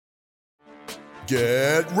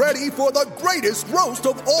Get ready for the greatest roast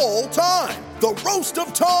of all time, the Roast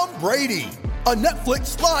of Tom Brady, a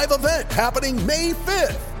Netflix live event happening May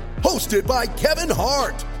 5th. Hosted by Kevin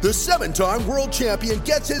Hart, the 7-time world champion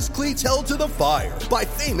gets his cleats held to the fire by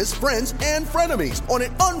famous friends and frenemies on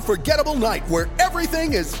an unforgettable night where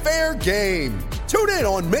everything is fair game. Tune in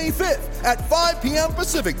on May 5th at 5 p.m.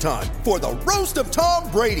 Pacific time for the Roast of Tom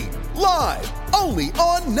Brady, live only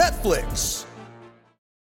on Netflix.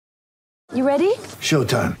 You ready?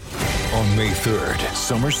 Showtime. On May 3rd,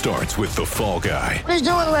 summer starts with The Fall Guy. Let's do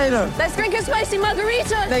it later. Let's drink a spicy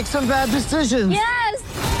margarita. Make some bad decisions. Yes!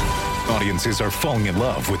 Audiences are falling in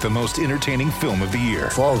love with the most entertaining film of the year.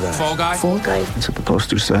 Fall Guy. Fall Guy? Fall guy. That's what the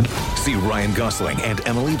poster said. See Ryan Gosling and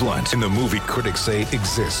Emily Blunt in the movie critics say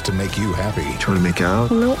exists to make you happy. Trying to make it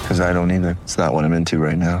out? Nope. Because I don't either. It's not what I'm into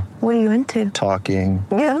right now. What are you into? Talking.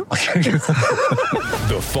 Yeah.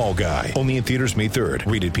 The Fall Guy. Only in theaters May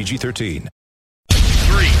 3rd. Rated PG-13.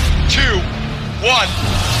 3, 2, 1.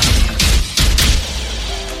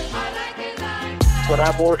 When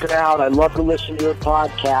I'm working out, I love to listen to your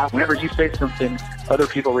podcast. Whenever you say something, other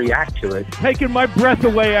people react to it. Taking my breath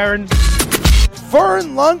away, Aaron.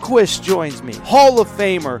 Vern Lundquist joins me. Hall of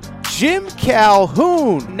Famer Jim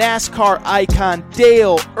Calhoun, NASCAR icon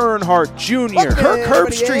Dale Earnhardt Jr. Kirk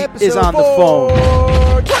Herbstreit is on the phone.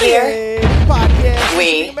 Here. Podcast.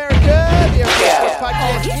 We. America. The Yeah.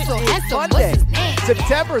 Podcast. It's Monday,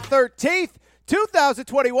 September 13th,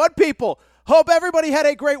 2021, people. Hope everybody had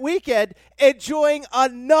a great weekend enjoying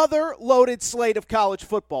another loaded slate of college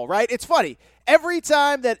football, right? It's funny. Every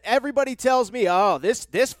time that everybody tells me, oh,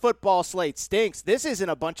 this football slate stinks, this isn't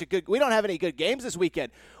a bunch of good – we don't have any good games this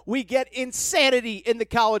weekend. We get insanity in the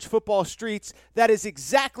college football streets. That is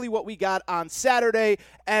exactly what we got on Saturday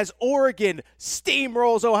as Oregon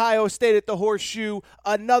steamrolls Ohio State at the Horseshoe.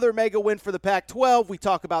 Another mega win for the Pac-12. We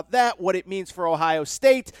talk about that, what it means for Ohio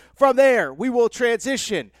State. From there, we will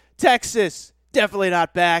transition. Texas, definitely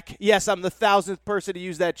not back. Yes, I'm the 1,000th person to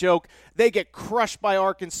use that joke. They get crushed by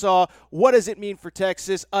Arkansas. What does it mean for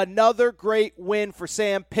Texas? Another great win for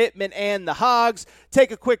Sam Pittman and the Hogs.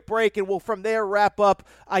 Take a quick break, and we'll from there wrap up,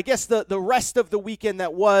 I guess, the rest of the weekend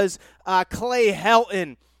that was. Clay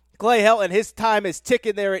Helton, his time is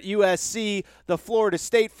ticking there at USC. The Florida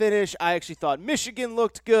State finish. I actually thought Michigan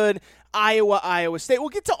looked good. Iowa State. We'll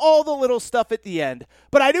get to all the little stuff at the end.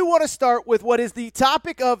 But I do want to start with what is the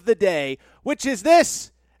topic of the day, which is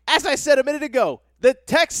this. As I said a minute ago, the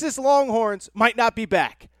Texas Longhorns might not be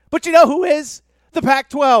back. But you know who is? The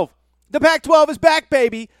Pac-12. The Pac-12 is back,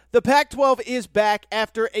 baby. The Pac-12 is back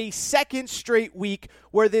after a second straight week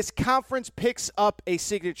where this conference picks up a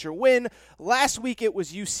signature win. Last week it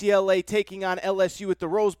was UCLA taking on LSU at the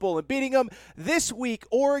Rose Bowl and beating them. This week,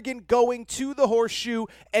 Oregon going to the Horseshoe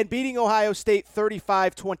and beating Ohio State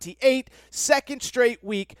 35-28. Second straight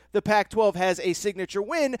week, the Pac-12 has a signature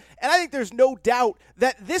win, and I think there's no doubt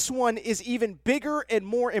that this one is even bigger and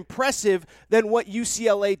more impressive than what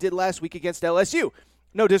UCLA did last week against LSU.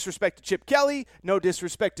 No disrespect to Chip Kelly, no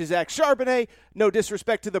disrespect to Zach Charbonnet, no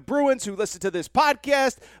disrespect to the Bruins who listen to this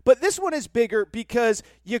podcast, but this one is bigger because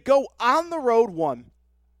you go on the road one.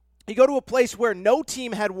 You go to a place where no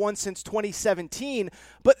team had won since 2017,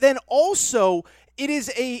 but then also it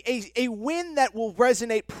is a win that will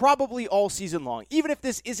resonate probably all season long. Even if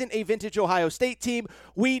this isn't a vintage Ohio State team,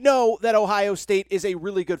 we know that Ohio State is a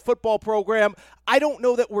really good football program. I don't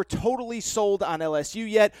know that we're totally sold on LSU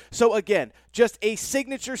yet. So again, just a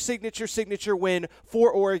signature win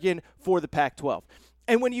for Oregon for the Pac-12.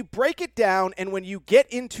 And when you break it down and when you get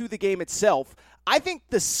into the game itself, I think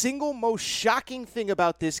the single most shocking thing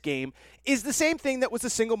about this game is the same thing that was the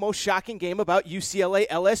single most shocking game about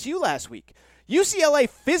UCLA-LSU last week. UCLA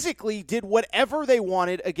physically did whatever they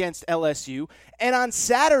wanted against LSU, and on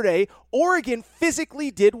Saturday, Oregon physically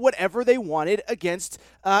did whatever they wanted against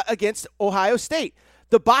Ohio State.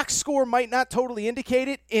 The box score might not totally indicate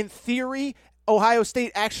it. In theory, Ohio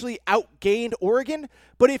State actually outgained Oregon,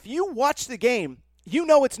 but if you watch the game, you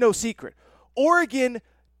know it's no secret. Oregon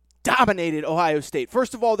dominated Ohio State.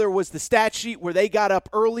 First of all, there was the stat sheet where they got up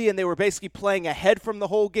early and they were basically playing ahead from the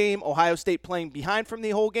whole game, Ohio State playing behind from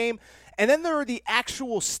the whole game. And then there are the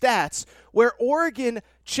actual stats where Oregon,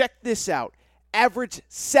 check this out, averaged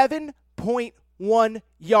 7.1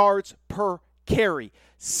 yards per carry.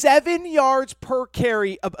 7 yards per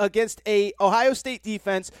carry against a Ohio State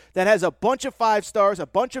defense that has a bunch of 5 stars, a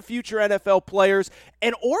bunch of future NFL players,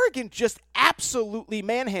 and Oregon just absolutely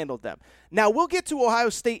manhandled them. Now, we'll get to Ohio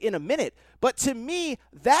State in a minute, but to me,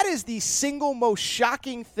 that is the single most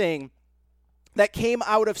shocking thing that came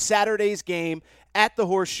out of Saturday's game at the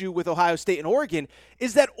Horseshoe with Ohio State and Oregon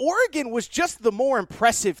is that Oregon was just the more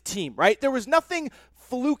impressive team, right? There was nothing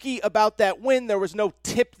fluky about that win. There was no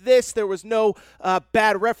tip this. There was no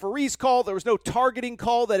bad referees call. There was no targeting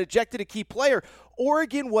call that ejected a key player.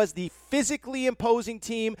 Oregon was the physically imposing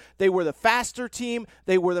team. They were the faster team.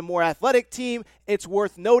 They were the more athletic team. It's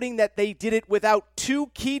worth noting that they did it without two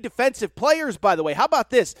key defensive players, by the way. How about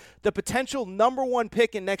this? The potential number one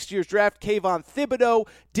pick in next year's draft, Kayvon Thibodeau,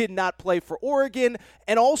 did not play for Oregon.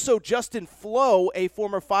 And also Justin Flo, a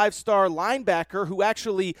former five-star linebacker who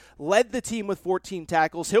actually led the team with 14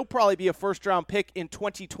 tackles. He'll probably be a first-round pick in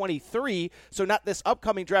 2023, so not this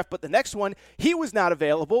upcoming draft, but the next one. He was not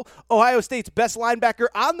available. Ohio State's best linebacker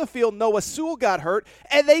on the field, Noah Sewell, got hurt,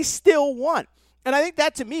 and they still won. And I think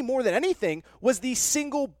that, to me, more than anything, was the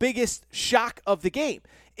single biggest shock of the game,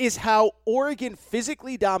 is how Oregon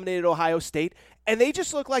physically dominated Ohio State, and they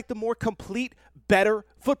just look like the more complete, better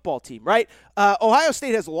football team, right? Ohio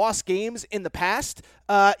State has lost games in the past.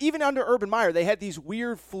 Even under Urban Meyer, they had these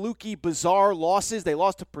weird, fluky, bizarre losses. They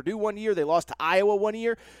lost to Purdue one year. They lost to Iowa one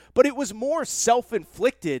year. But it was more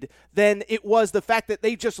self-inflicted than it was the fact that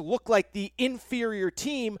they just looked like the inferior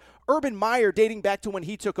team. Urban Meyer, dating back to when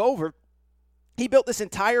he took over, he built this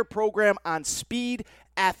entire program on speed,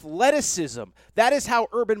 athleticism. That is how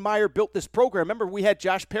Urban Meyer built this program. Remember, we had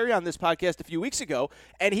Josh Perry on this podcast a few weeks ago,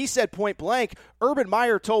 and he said point blank, Urban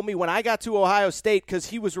Meyer told me when I got to Ohio State, because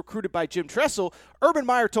he was recruited by Jim Tressel, Urban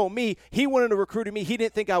Meyer told me he wanted to recruit me. He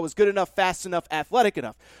didn't think I was good enough, fast enough, athletic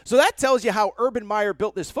enough. So that tells you how Urban Meyer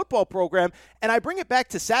built this football program, and I bring it back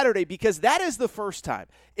to Saturday because that is the first time.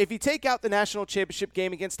 If you take out the national championship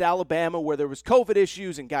game against Alabama where there was COVID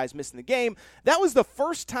issues and guys missing the game, that was the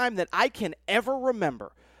first time that I can ever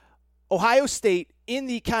remember Ohio State in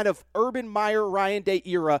the kind of Urban Meyer, Ryan Day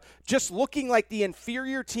era, just looking like the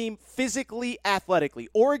inferior team physically, athletically.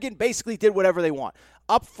 Oregon basically did whatever they want.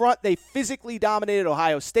 Up front, they physically dominated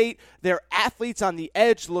Ohio State. Their athletes on the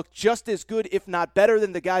edge looked just as good, if not better,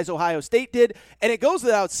 than the guys Ohio State did. And it goes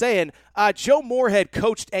without saying, Joe Moorhead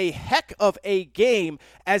coached a heck of a game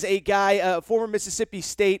as a guy, former Mississippi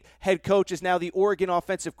State head coach, is now the Oregon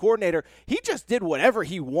offensive coordinator. He just did whatever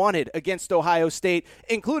he wanted against Ohio State,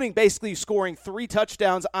 including basically scoring 3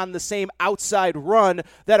 touchdowns on the same outside run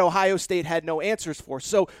that Ohio State had no answers for.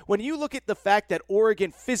 So when you look at the fact that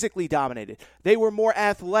Oregon physically dominated, they were more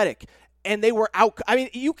athletic, and they were out. I mean,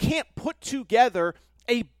 you can't put together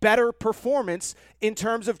a better performance in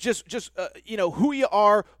terms of just who you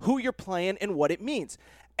are, who you're playing, and what it means.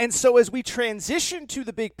 And so as we transition to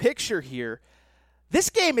the big picture here, this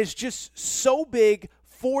game is just so big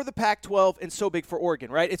for the Pac-12 and so big for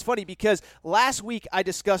Oregon, right? It's funny because last week I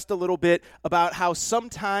discussed a little bit about how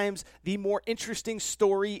sometimes the more interesting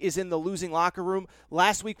story is in the losing locker room.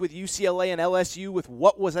 Last week with UCLA and LSU, with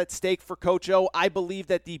what was at stake for Coach O, I believe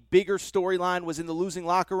that the bigger storyline was in the losing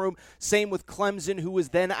locker room. Same with Clemson, who was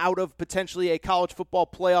then out of potentially a college football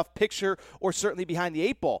playoff picture or certainly behind the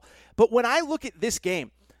 8 ball. But when I look at this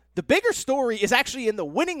game, the bigger story is actually in the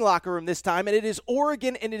winning locker room this time, and it is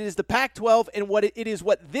Oregon, and it is the Pac-12, and what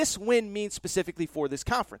this win means specifically for this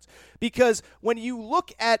conference. Because when you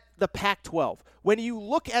look at the Pac-12, when you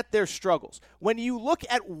look at their struggles, when you look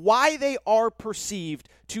at why they are perceived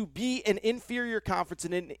to be an inferior conference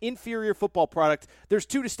and an inferior football product, there's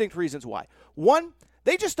 2 distinct reasons why. One,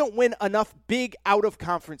 they just don't win enough big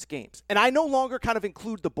out-of-conference games. And I no longer kind of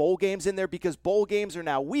include the bowl games in there because bowl games are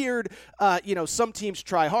now weird. Some teams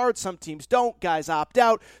try hard, some teams don't. Guys opt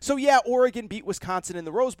out. So, yeah, Oregon beat Wisconsin in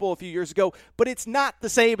the Rose Bowl a few years ago, but it's not the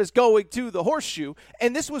same as going to the Horseshoe.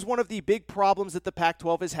 And this was one of the big problems that the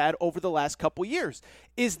Pac-12 has had over the last couple years,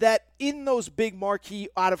 is that in those big marquee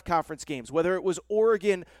out-of-conference games, whether it was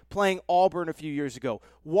Oregon playing Auburn a few years ago,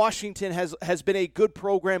 Washington has been a good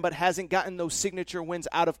program but hasn't gotten those signature wins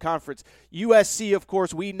out of conference. USC, of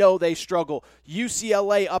course, we know they struggle.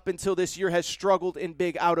 UCLA up until this year has struggled in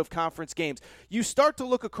big out-of-conference games. You start to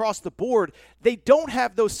look across the board, they don't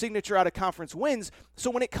have those signature out-of-conference wins.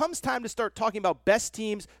 So when it comes time to start talking about best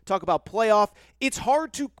teams, talk about playoff, it's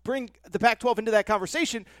hard to bring the Pac-12 into that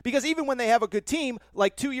conversation because even when they have a good team,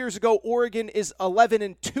 like 2 years ago, Oregon is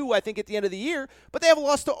 11-2, I think, at the end of the year, but they have a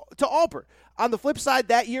loss to Auburn. On the flip side,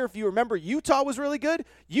 that year, if you remember, Utah was really good.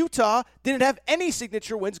 Utah didn't have any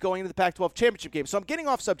signature wins going into the Pac-12 championship game. So I'm getting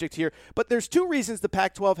off subject here, but there's 2 reasons the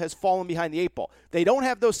Pac-12 has fallen behind the 8 ball. They don't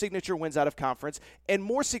have those signature wins out of conference, and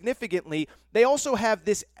more significantly, they also have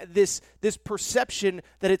this perception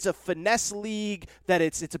that it's a finesse league, that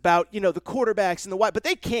it's about the quarterbacks and the wide, but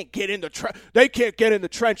they can't get in the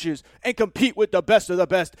trenches and compete with the best of the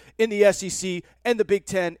best in the SEC and the Big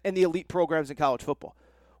Ten and the elite programs in college football.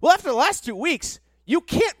 Well, after the last 2 weeks, You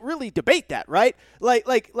can't really debate that, right?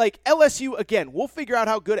 Like LSU, again, we'll figure out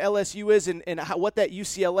how good LSU is and what that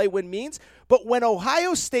UCLA win means. But when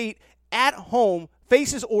Ohio State at home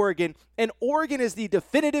faces Oregon, and Oregon is the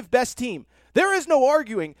definitive best team, there is no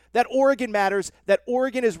arguing that Oregon matters, that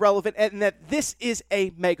Oregon is relevant, and that this is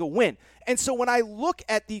a mega win. And so when I look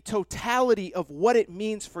at the totality of what it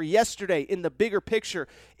means for yesterday in the bigger picture,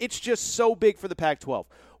 it's just so big for the Pac-12.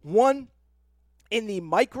 One, in the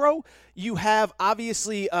micro, you have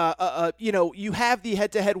obviously, you have the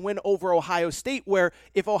head-to-head win over Ohio State, where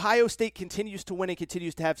if Ohio State continues to win and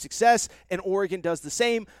continues to have success and Oregon does the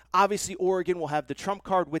same, obviously Oregon will have the trump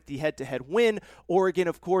card with the head-to-head win. Oregon,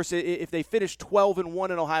 of course, if they finish 12-1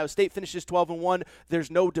 and Ohio State finishes 12-1,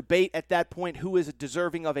 there's no debate at that point who is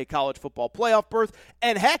deserving of a college football playoff berth.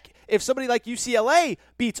 And heck, if somebody like UCLA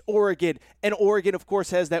beats Oregon, and Oregon, of course,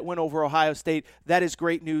 has that win over Ohio State, that is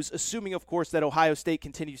great news, assuming, of course, that Ohio State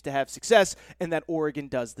continues to have success and that Oregon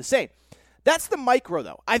does the same. That's the micro,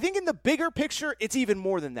 though. I think in the bigger picture, it's even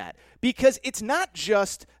more than that, because it's not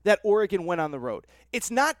just that Oregon went on the road. It's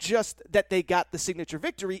not just that they got the signature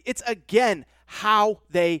victory. It's, again, how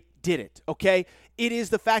they did it, okay? It is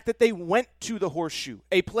the fact that they went to the Horseshoe,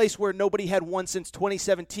 a place where nobody had won since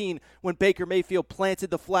 2017 when Baker Mayfield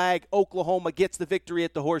planted the flag. Oklahoma gets the victory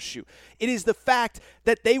at the Horseshoe. It is the fact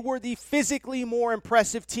that they were the physically more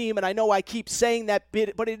impressive team, and I know I keep saying that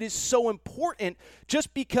bit, but it is so important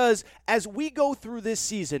just because as we go through this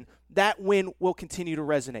season, that win will continue to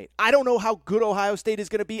resonate. I don't know how good Ohio State is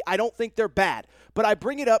going to be. I don't think they're bad, but I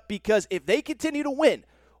bring it up because if they continue to win,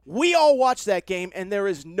 we all watched that game, and there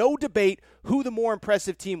is no debate who the more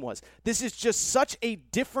impressive team was. This is just such a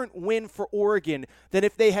different win for Oregon than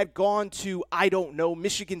if they had gone to, I don't know,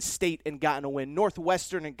 Michigan State and gotten a win,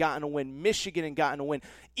 Northwestern and gotten a win, Michigan and gotten a win,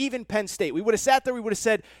 even Penn State. We would have sat there, we would have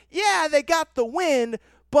said, yeah, they got the win,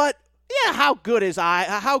 but yeah, how good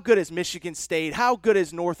is Michigan State? How good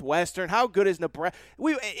is Northwestern? How good is Nebraska?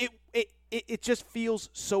 It just feels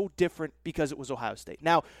so different because it was Ohio State.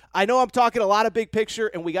 Now, I know I'm talking a lot of big picture,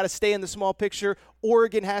 and we got to stay in the small picture.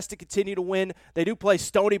 Oregon has to continue to win. They do play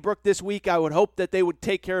Stony Brook this week. I would hope that they would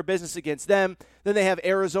take care of business against them. Then they have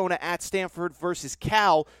Arizona at Stanford versus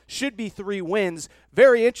Cal. Should be 3 wins.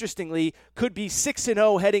 Very interestingly, could be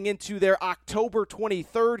 6-0 heading into their October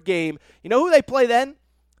 23rd game. You know who they play then?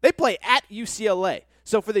 They play at UCLA.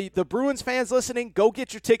 So for the Bruins fans listening, go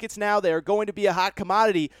get your tickets now. They are going to be a hot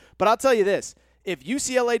commodity. But I'll tell you this, if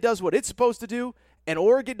UCLA does what it's supposed to do and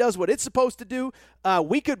Oregon does what it's supposed to do,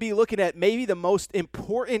 we could be looking at maybe the most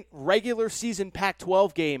important regular season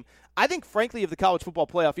Pac-12 game, I think, frankly, of the college football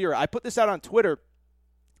playoff era. I put this out on Twitter,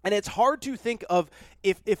 and it's hard to think of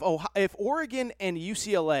if Oregon and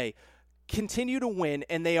UCLA continue to win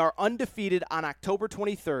and they are undefeated on October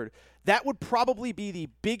 23rd, that would probably be the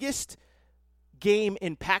biggest game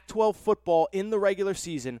in Pac-12 football in the regular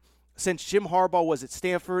season since Jim Harbaugh was at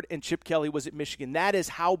Stanford and Chip Kelly was at Michigan. That is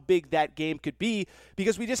how big that game could be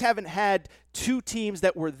because we just haven't had 2 teams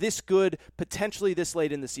that were this good potentially this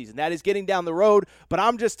late in the season. That is getting down the road, but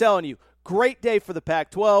I'm just telling you, great day for the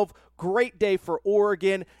Pac-12, great day for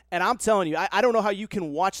Oregon, and I'm telling you, I don't know how you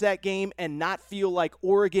can watch that game and not feel like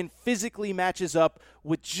Oregon physically matches up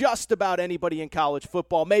with just about anybody in college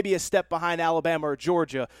football, maybe a step behind Alabama or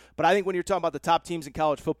Georgia, but I think when you're talking about the top teams in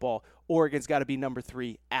college football, Oregon's got to be number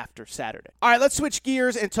 3 after Saturday. All right, let's switch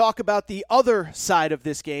gears and talk about the other side of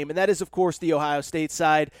this game, and that is, of course, the Ohio State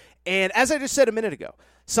side. And as I just said a minute ago,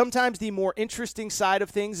 sometimes the more interesting side of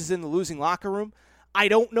things is in the losing locker room. I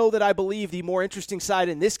don't know that I believe the more interesting side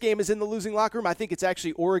in this game is in the losing locker room. I think it's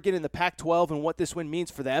actually Oregon in the Pac-12 and what this win means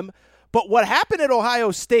for them. But what happened at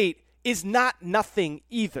Ohio State is not nothing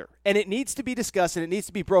either. And it needs to be discussed and it needs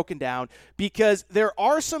to be broken down because there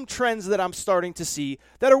are some trends that I'm starting to see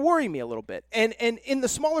that are worrying me a little bit. And in the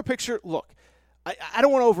smaller picture, look, I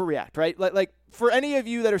don't want to overreact, right? Like for any of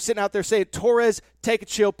you that are sitting out there saying, Torres, take a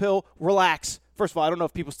chill pill, relax. First of all, I don't know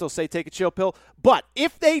if people still say take a chill pill. But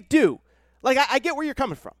if they do, like, I get where you're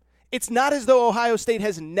coming from. It's not as though Ohio State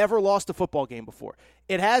has never lost a football game before.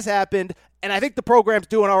 It has happened, and I think the program's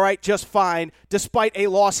doing all right just fine, despite a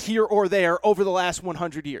loss here or there over the last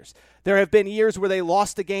 100 years. There have been years where they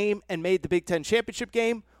lost a game and made the Big Ten championship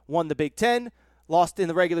game, won the Big Ten, lost in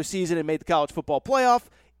the regular season and made the college football playoff,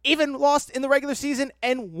 even lost in the regular season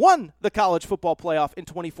and won the college football playoff in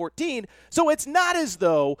 2014. So it's not as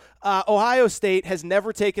though Ohio State has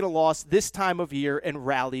never taken a loss this time of year and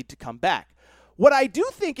rallied to come back. What I do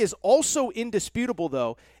think is also indisputable,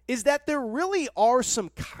 though, is that there really are some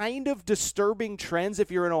kind of disturbing trends, if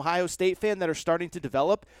you're an Ohio State fan, that are starting to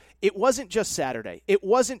develop. It wasn't just Saturday. It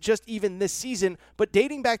wasn't just even this season, but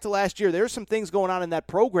dating back to last year, there's some things going on in that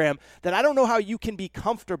program that I don't know how you can be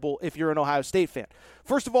comfortable if you're an Ohio State fan.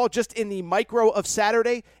 First of all, just in the micro of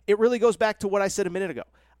Saturday, it really goes back to what I said a minute ago.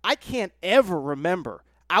 I can't ever remember,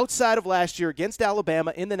 outside of last year against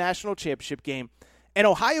Alabama in the national championship game, an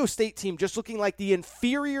Ohio State team just looking like the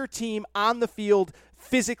inferior team on the field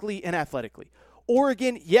physically and athletically.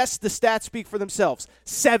 Oregon, yes, the stats speak for themselves.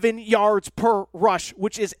 7 yards per rush,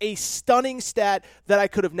 which is a stunning stat that I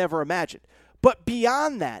could have never imagined. But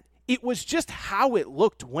beyond that, it was just how it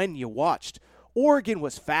looked when you watched. Oregon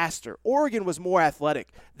was faster. Oregon was more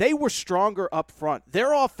athletic. They were stronger up front.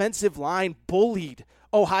 Their offensive line bullied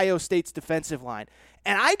Ohio State's defensive line.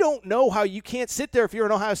 And I don't know how you can't sit there if you're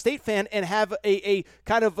an Ohio State fan and have a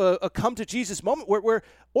kind of a come-to-Jesus moment where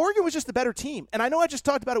Oregon was just the better team. And I know I just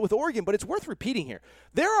talked about it with Oregon, but it's worth repeating here.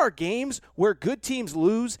 There are games where good teams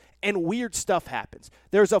lose and weird stuff happens.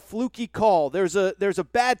 There's a fluky call. There's a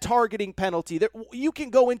bad targeting penalty. You can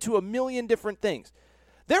go into a million different things.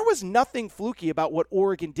 There was nothing fluky about what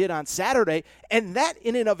Oregon did on Saturday, and that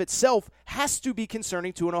in and of itself has to be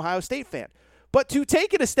concerning to an Ohio State fan. But to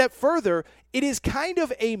take it a step further, it is kind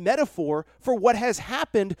of a metaphor for what has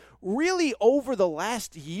happened really over the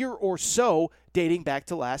last year or so, dating back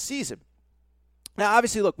to last season. Now,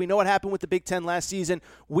 obviously, look, we know what happened with the Big Ten last season.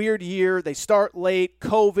 Weird year. They start late.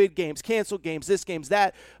 COVID, games canceled, games this, games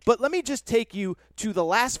that. But let me just take you to the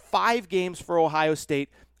last 5 games for Ohio State,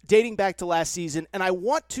 dating back to last season, and I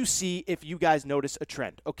want to see if you guys notice a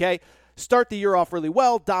trend, okay? Start the year off really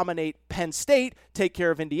well, dominate Penn State, take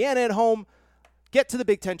care of Indiana at home, get to the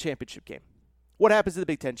Big Ten championship game. What happens to the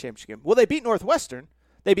Big Ten championship game? Well, they beat Northwestern.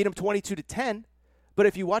 They beat them 22-10. But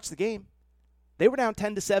if you watch the game, they were down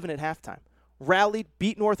 10-7 at halftime. Rallied,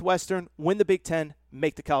 beat Northwestern, win the Big Ten,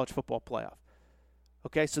 make the college football playoff.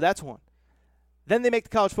 Okay, so that's one. Then they make the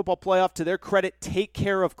college football playoff. To their credit, take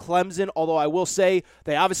care of Clemson, although I will say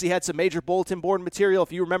they obviously had some major bulletin board material.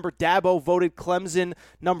 If you remember, Dabo voted Clemson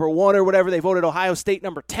number 1 or whatever. They voted Ohio State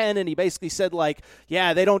number 10, and he basically said, like,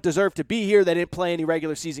 yeah, they don't deserve to be here. They didn't play any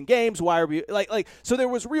regular season games. Why are we like? So there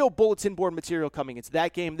was real bulletin board material coming into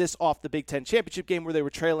that game. This off the Big Ten championship game where they were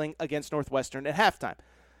trailing against Northwestern at halftime.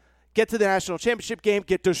 Get to the national championship game,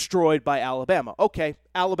 get destroyed by Alabama. Okay,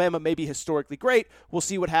 Alabama may be historically great. We'll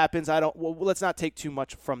see what happens. Let's not take too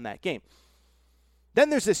much from that game. Then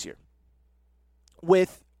there's this year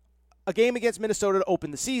with a game against Minnesota to open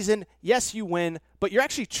the season. Yes, you win, but you're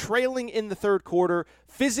actually trailing in the third quarter.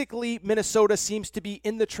 Physically, Minnesota seems to be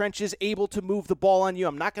in the trenches, able to move the ball on you.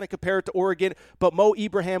 I'm not going to compare it to Oregon, but Mo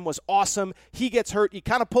Ibrahim was awesome. He gets hurt. You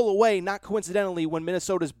kind of pull away, not coincidentally, when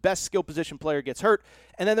Minnesota's best skill position player gets hurt.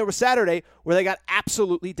 And then there was Saturday where they got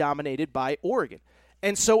absolutely dominated by Oregon.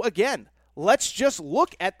 And so, again, let's just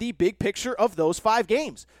look at the big picture of those 5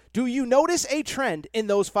 games. Do you notice a trend in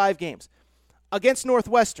those 5 games? Against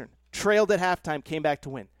Northwestern, trailed at halftime, came back to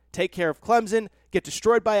win. Take care of Clemson, get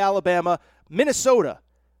destroyed by Alabama. Minnesota,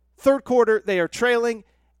 third quarter, they are trailing,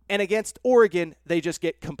 and against Oregon, they just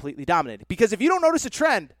get completely dominated. Because if you don't notice a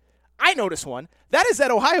trend, I notice one. That is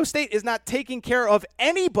that Ohio State is not taking care of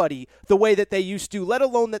anybody the way that they used to, let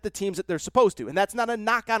alone that the teams that they're supposed to. And that's not a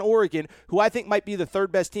knock on Oregon, who I think might be the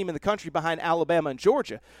 3rd best team in the country behind Alabama and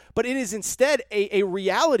Georgia. But it is instead a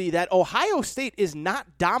reality that Ohio State is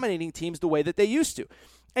not dominating teams the way that they used to.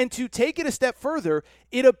 And to take it a step further,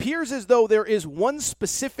 it appears as though there is one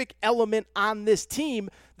specific element on this team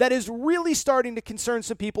that is really starting to concern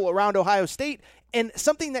some people around Ohio State, and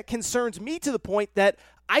something that concerns me to the point that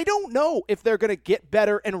I don't know if they're going to get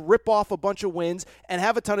better and rip off a bunch of wins and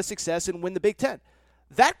have a ton of success and win the Big Ten.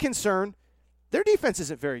 That concern, their defense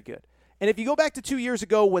isn't very good. And if you go back to 2 years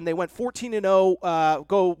ago when they went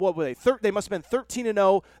 14-0, what were they? They must have been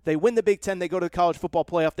 13-0. They win the Big Ten. They go to the college football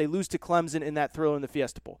playoff. They lose to Clemson in that Thrill in the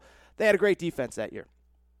Fiesta Bowl. They had a great defense that year.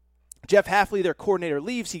 Jeff Hafley, their coordinator,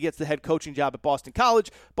 leaves. He gets the head coaching job at Boston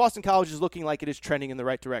College. Boston College is looking like it is trending in the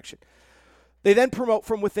right direction. They then promote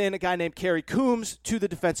from within a guy named Kerry Coombs to the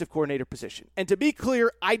defensive coordinator position. And to be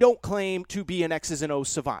clear, I don't claim to be an X's and O's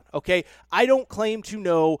savant, okay? I don't claim to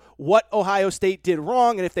know what Ohio State did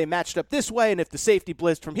wrong and if they matched up this way and if the safety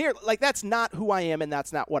blitzed from here. Like, that's not who I am and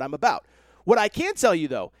that's not what I'm about. What I can tell you,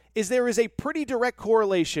 though, is there is a pretty direct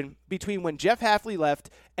correlation between when Jeff Hafley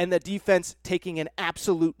left and the defense taking an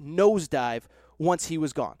absolute nosedive once he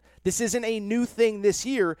was gone. This isn't a new thing this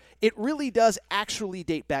year. It really does actually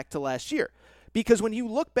date back to last year. Because when you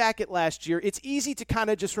look back at last year, it's easy to kind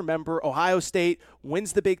of just remember Ohio State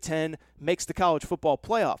wins the Big Ten, makes the college football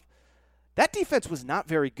playoff. That defense was not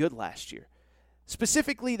very good last year.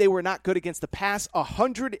 Specifically, they were not good against the pass,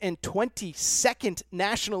 122nd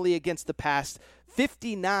nationally against the pass,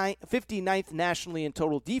 59th nationally in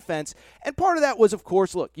total defense. And part of that was, of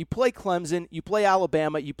course, look, you play Clemson, you play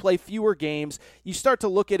Alabama, you play fewer games. You start to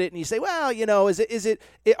look at it and you say, well, are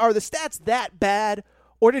the stats that bad,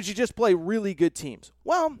 or did you just play really good teams?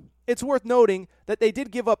 Well, it's worth noting that they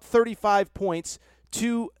did give up 35 points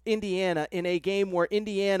to Indiana in a game where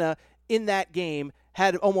Indiana in that game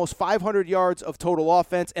had almost 500 yards of total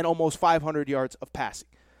offense and almost 500 yards of passing.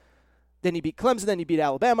 Then you beat Clemson, then you beat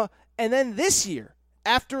Alabama. And then this year,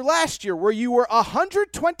 after last year, where you were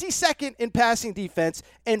 122nd in passing defense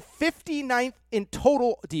and 59th in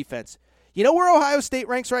total defense, you know where Ohio State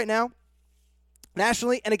ranks right now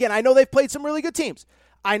nationally? And again, I know they've played some really good teams.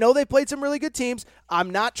 I'm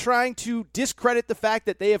not trying to discredit the fact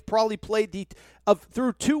that they have probably played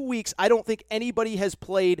through 2 weeks. I don't think anybody has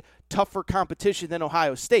played tougher competition than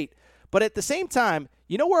Ohio State. But at the same time,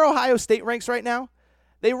 you know where Ohio State ranks right now?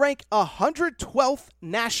 They rank 112th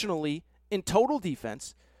nationally in total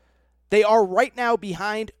defense. They are right now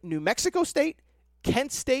behind New Mexico State,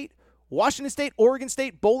 Kent State, Washington State, Oregon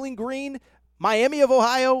State, Bowling Green, Miami of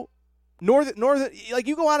Ohio, Northern, like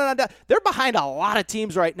you go on and on down. They're behind a lot of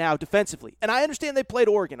teams right now defensively. And I understand they played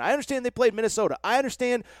Oregon. I understand they played Minnesota. I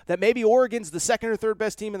understand that maybe Oregon's the second or third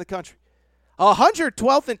best team in the country.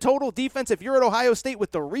 112th in total defense if you're at Ohio State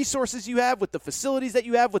with the resources you have, with the facilities that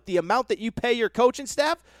you have, with the amount that you pay your coaching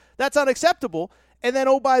staff, that's unacceptable. And then,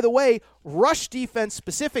 oh, by the way, rush defense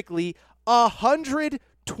specifically,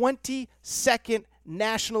 122nd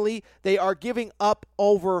nationally. They are giving up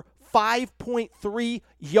over 5.3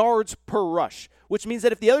 yards per rush, which means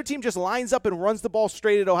that if the other team just lines up and runs the ball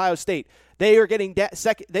straight at Ohio State, they are getting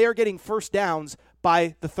first downs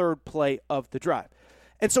by the third play of the drive.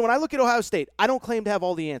 And so when I look at Ohio State, I don't claim to have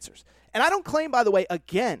all the answers. And I don't claim, by the way,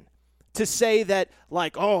 again, to say that,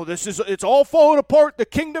 like, oh, it's all falling apart, the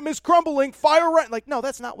kingdom is crumbling, fire right. Like, no,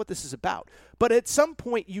 that's not what this is about. But at some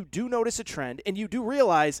point, you do notice a trend, and you do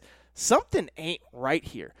realize something ain't right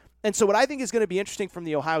here. And so what I think is going to be interesting from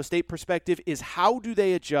the Ohio State perspective is how do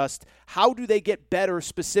they adjust? How do they get better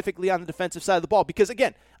specifically on the defensive side of the ball? Because,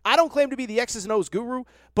 again, I don't claim to be the X's and O's guru,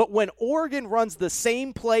 but when Oregon runs the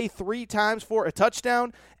same play 3 times for a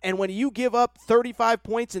touchdown, and when you give up 35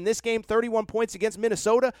 points in this game, 31 points against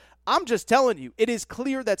Minnesota, I'm just telling you, it is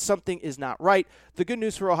clear that something is not right. The good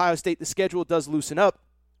news for Ohio State, the schedule does loosen up.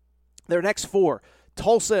 Their next 4,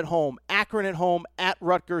 Tulsa at home, Akron at home, at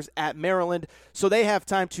Rutgers, at Maryland. So they have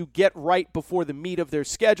time to get right before the meat of their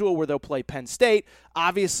schedule where they'll play Penn State.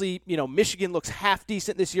 Obviously, Michigan looks half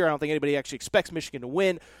decent this year. I don't think anybody actually expects Michigan to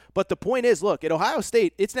win. But the point is, look, at Ohio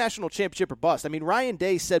State, it's national championship or bust. I mean, Ryan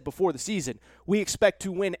Day said before the season, we expect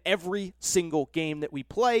to win every single game that we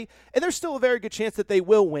play. And there's still a very good chance that they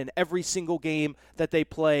will win every single game that they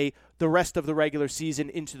play the rest of the regular season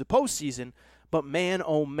into the postseason. But man,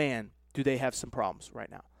 oh man, do they have some problems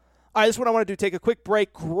right now. All right, this is what I want to do. Take a quick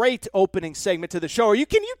break. Great opening segment to the show.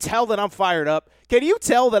 Can you tell that I'm fired up? Can you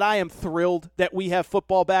tell that I am thrilled that we have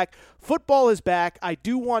football back? Football is back. I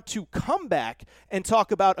do want to come back and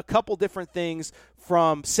talk about a couple different things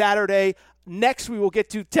from Saturday. Next, we will get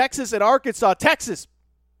to Texas and Arkansas. Texas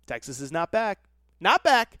is not back. Not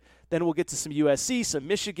back. Then we'll get to some USC, some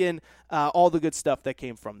Michigan, all the good stuff that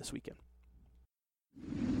came from this weekend.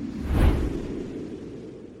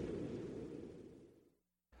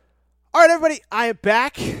 All right, everybody, I am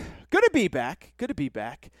back. Good to be back.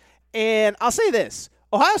 And I'll say this.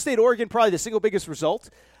 Ohio State, Oregon, probably the single biggest result.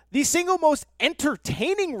 The single most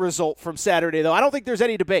entertaining result from Saturday, though, I don't think there's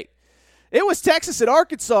any debate. It was Texas and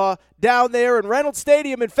Arkansas down there in Reynolds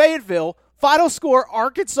Stadium in Fayetteville. Final score,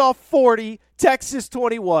 Arkansas 40, Texas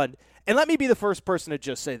 21. And let me be the first person to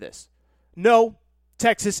just say this. No,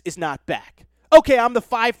 Texas is not back. Okay, I'm the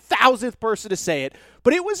 5,000th person to say it,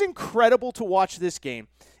 but it was incredible to watch this game.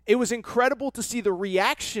 It was incredible to see the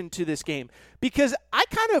reaction to this game because I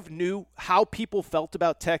kind of knew how people felt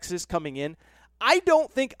about Texas coming in. I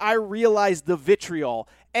don't think I realized the vitriol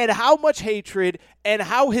and how much hatred and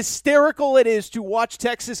how hysterical it is to watch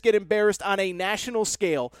Texas get embarrassed on a national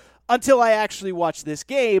scale until I actually watched this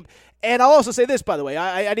game. And I'll also say this, by the way.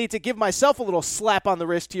 I need to give myself a little slap on the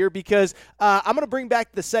wrist here because I'm going to bring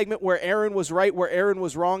back the segment where Aaron was right, where Aaron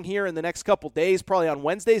was wrong here in the next couple days, probably on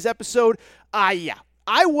Wednesday's episode. I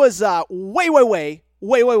was way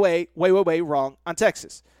wrong on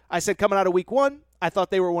Texas. I said coming out of week 1, I thought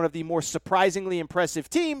they were one of the more surprisingly impressive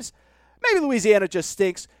teams. Maybe Louisiana just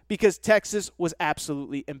stinks because Texas was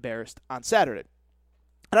absolutely embarrassed on Saturday.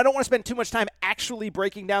 And I don't want to spend too much time actually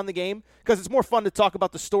breaking down the game because it's more fun to talk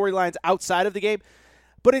about the storylines outside of the game.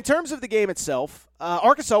 But in terms of the game itself,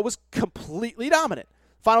 Arkansas was completely dominant.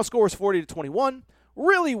 Final score was 40-21.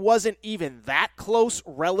 Really wasn't even that close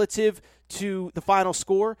relative to the final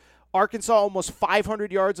score. Arkansas almost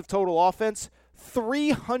 500 yards of total offense,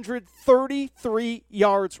 333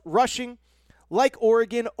 yards rushing. Like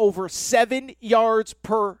Oregon, over 7 yards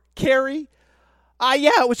per carry.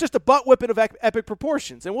 It was just a butt whipping of epic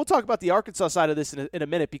proportions. And we'll talk about the Arkansas side of this in a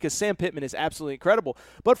minute because Sam Pittman is absolutely incredible.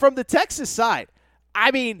 But from the Texas side,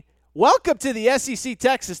 welcome to the SEC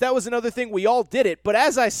Texas. That was another thing. We all did it. But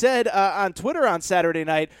as I said on Twitter on Saturday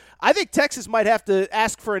night, I think Texas might have to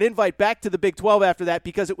ask for an invite back to the Big 12 after that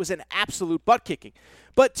because it was an absolute butt kicking.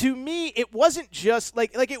 But to me, it wasn't just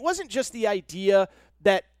it wasn't just the idea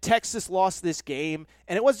that Texas lost this game,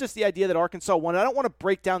 and it was just the idea that Arkansas won. I don't want to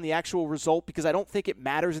break down the actual result because I don't think it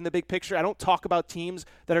matters in the big picture. I don't talk about teams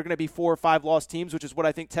that are going to be 4 or 5 loss teams, which is what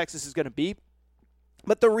I think Texas is going to be.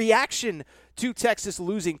 But the reaction to Texas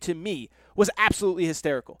losing, to me, was absolutely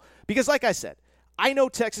hysterical. Because like I said, I know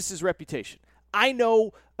Texas's reputation. I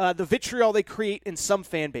know the vitriol they create in some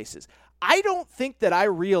fan bases. I don't think that I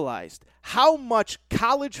realized how much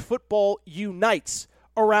college football unites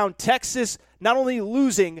around Texas not only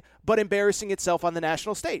losing, but embarrassing itself on the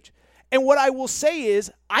national stage. And what I will say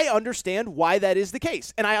is I understand why that is the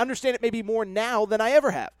case. And I understand it maybe more now than I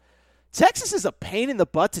ever have. Texas is a pain in the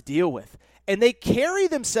butt to deal with. And they carry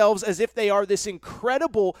themselves as if they are this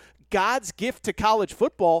incredible God's gift to college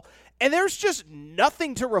football. And there's just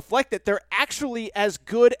nothing to reflect that they're actually as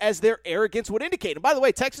good as their arrogance would indicate. And by the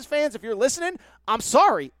way, Texas fans, if you're listening, I'm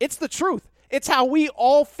sorry. It's the truth. It's how we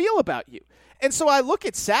all feel about you. And so I look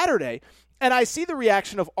at Saturday, and I see the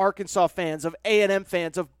reaction of Arkansas fans, of A&M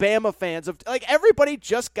fans, of Bama fans, of everybody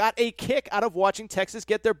just got a kick out of watching Texas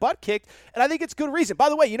get their butt kicked, and I think it's good reason. By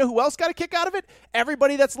the way, you know who else got a kick out of it?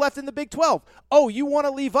 Everybody that's left in the Big 12. Oh, you want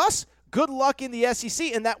to leave us? Good luck in the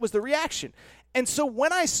SEC, and that was the reaction. And so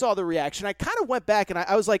when I saw the reaction, I kind of went back, and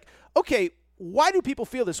I was like, okay, why do people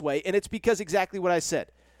feel this way? And it's because exactly what I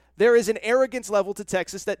said. There is an arrogance level to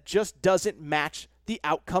Texas that just doesn't match the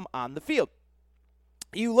outcome on the field.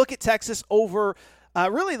 You look at Texas over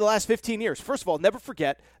really the last 15 years. First of all, never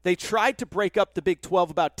forget, they tried to break up the Big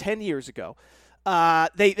 12 about 10 years ago.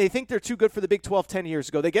 They think they're too good for the Big 12 10 years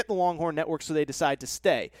ago. They get the Longhorn Network, so they decide to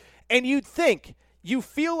stay. And you'd think, you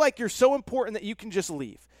feel like you're so important that you can just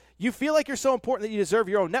leave. You feel like you're so important that you deserve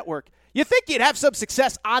your own network. You think you'd have some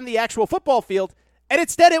success on the actual football field, and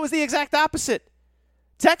instead it was the exact opposite.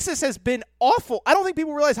 Texas has been awful. I don't think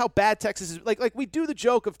people realize how bad Texas is. Like we do the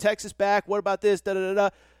joke of Texas back, what about this,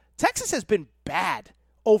 da-da-da-da. Texas has been bad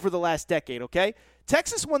over the last decade, okay?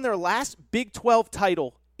 Texas won their last Big 12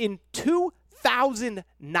 title in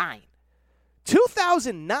 2009.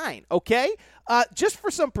 2009, okay? Just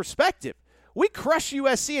for some perspective, we crushed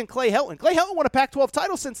USC and Clay Helton. Clay Helton won a Pac-12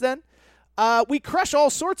 title since then. We crush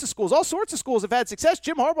all sorts of schools. All sorts of schools have had success.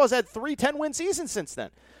 Jim Harbaugh's had 3 10-win seasons since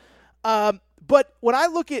then. But when I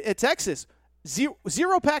look at Texas,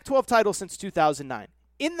 zero Pac-12 titles since 2009.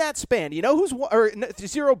 In that span, you know who's won, or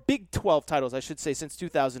 0 Big 12 titles, I should say, since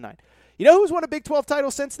 2009. You know who's won a Big 12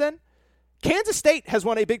 title since then? Kansas State has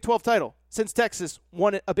won a Big 12 title since Texas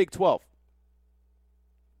won a Big 12.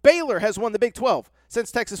 Baylor has won the Big 12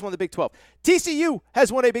 since Texas won the Big 12. TCU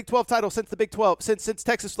has won a Big 12 title since the Big 12, since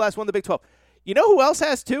Texas last won the Big 12. You know who else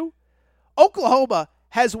has 2? Oklahoma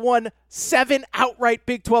has won 7 outright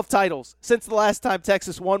Big 12 titles since the last time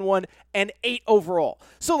Texas won one, and 8 overall.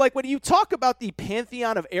 So, when you talk about the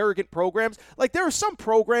pantheon of arrogant programs, there are some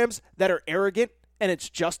programs that are arrogant, and it's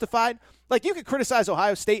justified. You could criticize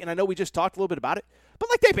Ohio State, and I know we just talked a little bit about it, but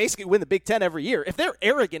they basically win the Big Ten every year. If they're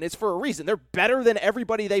arrogant, it's for a reason. They're better than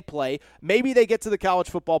everybody they play. Maybe they get to the college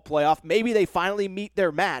football playoff. Maybe they finally meet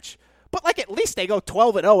their match. But, at least they go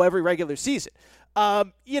 12-0 every regular season.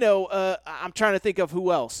 I'm trying to think of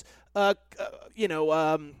who else.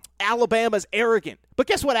 Alabama's arrogant. But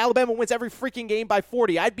guess what? Alabama wins every freaking game by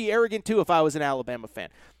 40. I'd be arrogant, too, if I was an Alabama fan.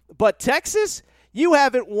 But Texas, you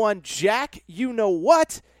haven't won jack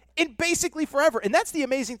you-know-what in basically forever. And that's the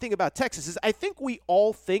amazing thing about Texas is I think we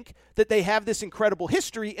all think that they have this incredible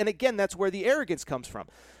history, and again, that's where the arrogance comes from.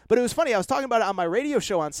 But it was funny. I was talking about it on my radio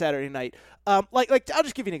show on Saturday night. I'll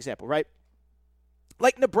just give you an example, right?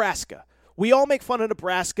 Nebraska. We all make fun of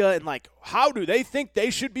Nebraska and how do they think they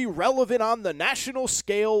should be relevant on the national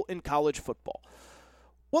scale in college football?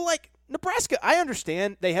 Well, Nebraska, I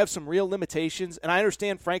understand they have some real limitations, and I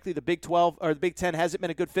understand, frankly, the Big 12 or the Big 10 hasn't been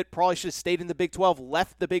a good fit. Probably should have stayed in the Big 12,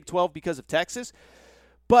 left the Big 12 because of Texas.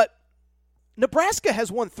 But Nebraska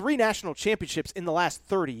has won 3 national championships in the last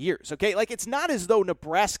 30 years, okay? It's not as though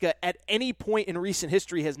Nebraska at any point in recent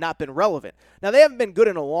history has not been relevant. Now, they haven't been good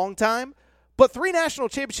in a long time, But 3 national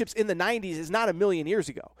championships in the 90s is not a million years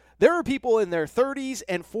ago. There are people in their 30s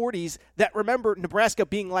and 40s that remember Nebraska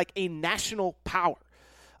being like a national power.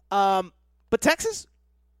 But Texas,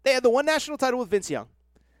 they had the 1 national title with Vince Young.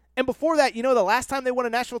 And before that, the last time they won a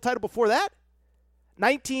national title before that?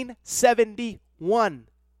 1971.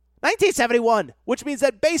 1971, which means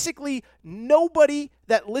that basically nobody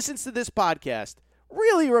that listens to this podcast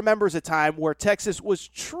really remembers a time where Texas was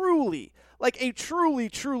truly, like a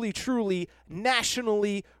truly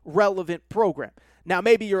nationally relevant program. Now,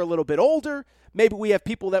 maybe you're a little bit older. Maybe we have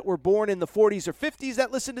people that were born in the 40s or 50s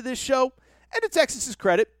that listen to this show. And to Texas's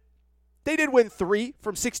credit, they did win 3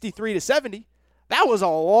 from 63 to 70. That was a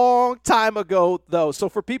long time ago, though. So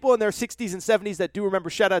for people in their 60s and 70s that do remember,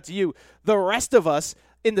 shout out to you. The rest of us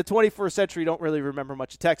in the 21st century don't really remember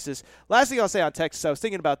much of Texas. Last thing I'll say on Texas, I was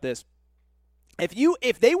thinking about this.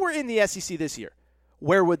 If they were in the SEC this year,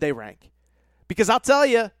 where would they rank? Because I'll tell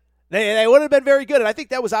you, they would have been very good. And I think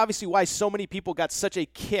that was obviously why so many people got such a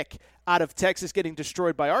kick out of Texas getting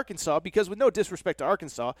destroyed by Arkansas, because with no disrespect to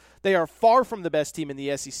Arkansas, they are far from the best team in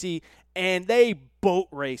the SEC, and they boat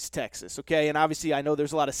race Texas, okay? And obviously I know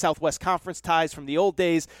there's a lot of Southwest Conference ties from the old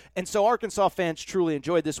days, and so Arkansas fans truly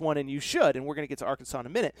enjoyed this one, and you should, and we're going to get to Arkansas in a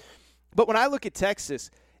minute. But when I look at Texas,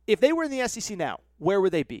 if they were in the SEC now, where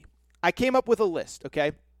would they be? I came up with a list,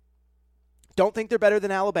 okay? Don't think they're better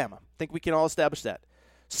than Alabama. Think we can all establish that.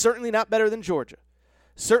 Certainly not better than Georgia.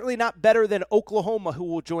 Certainly not better than Oklahoma, who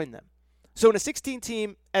will join them. So in a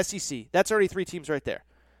 16-team SEC, that's already 3 teams right there.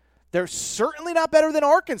 They're certainly not better than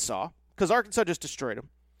Arkansas, because Arkansas just destroyed them.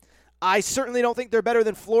 I certainly don't think they're better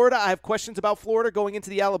than Florida. I have questions about Florida going into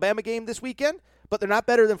the Alabama game this weekend, but they're not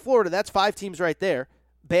better than Florida. That's 5 teams right there.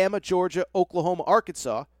 Bama, Georgia, Oklahoma,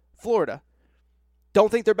 Arkansas, Florida. Don't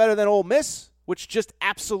think they're better than Ole Miss, which just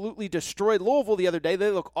absolutely destroyed Louisville the other day.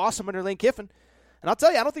 They look awesome under Lane Kiffin. And I'll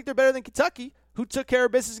tell you, I don't think they're better than Kentucky, who took care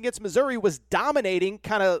of business against Missouri, was dominating,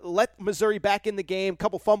 kind of let Missouri back in the game,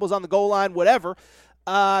 couple fumbles on the goal line, whatever.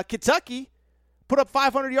 Kentucky put up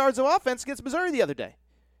 500 yards of offense against Missouri the other day.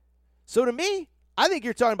 So to me, I think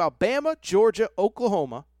you're talking about Bama, Georgia,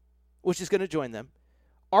 Oklahoma, which is going to join them.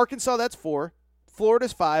 Arkansas, that's 4.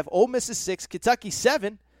 Florida's 5. Ole Miss is 6. Kentucky,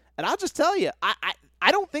 7. And I'll just tell you,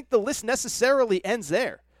 I don't think the list necessarily ends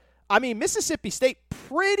there. I mean, Mississippi State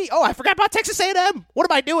I forgot about Texas A&M.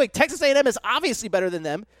 What am I doing? Texas A&M is obviously better than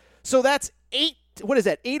them. So that's 8. What is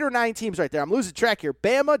that? 8 or 9 teams right there. I'm losing track here.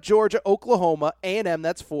 Bama, Georgia, Oklahoma, A&M,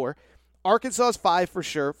 that's 4. Arkansas is 5 for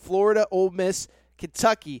sure. Florida, Ole Miss,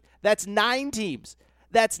 Kentucky. That's 9 teams.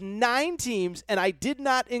 That's 9 teams, and I did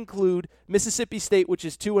not include Mississippi State, which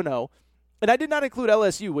is 2-0, and I did not include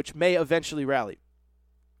LSU, which may eventually rally.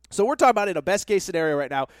 So we're talking about, in a best-case scenario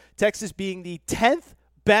right now, Texas being the 10th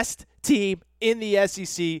best team in the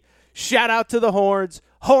SEC. Shout out to the Horns.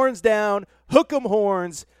 Horns down. Hook 'em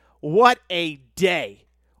horns. What a day.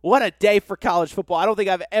 What a day for college football. I don't think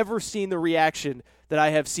I've ever seen the reaction that I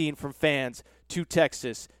have seen from fans to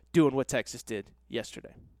Texas doing what Texas did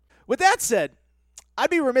yesterday. With that said,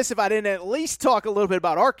 I'd be remiss if I didn't at least talk a little bit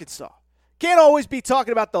about Arkansas. Can't always be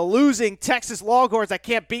talking about the losing Texas Longhorns that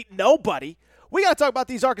can't beat nobody. We got to talk about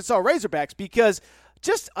these Arkansas Razorbacks, because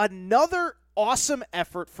just another awesome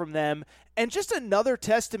effort from them, and just another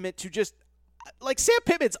testament to just, like, Sam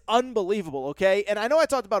Pittman's unbelievable, okay? And I know I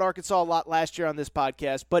talked about Arkansas a lot last year on this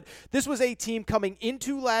podcast, but this was a team coming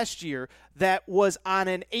into last year that was on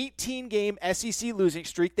an 18-game SEC losing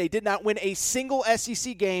streak. They did not win a single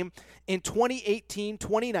SEC game in 2018,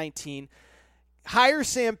 2019. Hire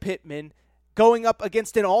Sam Pittman, going up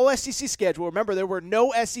against an all-SEC schedule. Remember, there were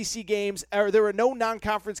no SEC games, or there were no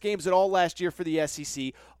non-conference games at all last year for the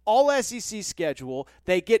SEC. All-SEC schedule.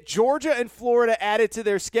 They get Georgia and Florida added to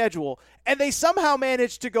their schedule, and they somehow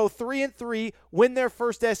managed to go 3-3, win their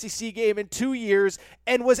first SEC game in 2 years,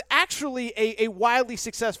 and was actually a wildly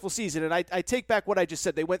successful season. And I take back what I just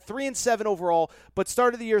said. They went 3-7 overall, but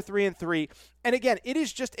started the year 3-3. And again, it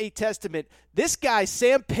is just a testament. This guy,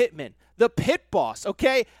 Sam Pittman, the pit boss,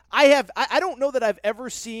 okay? I don't know that I've ever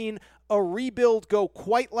seen a rebuild go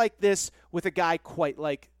quite like this with a guy quite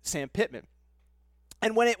like Sam Pittman.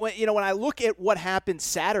 And when I look at what happened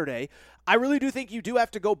Saturday, I really do think you do have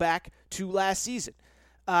to go back to last season.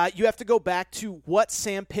 You have to go back to what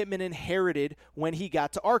Sam Pittman inherited when he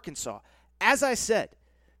got to Arkansas. As I said,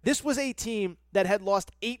 this was a team that had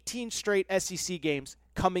lost 18 straight SEC games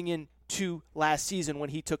coming into last season when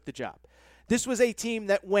he took the job. This was a team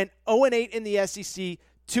that went 0-8 in the SEC,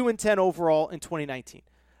 2-10 overall in 2019.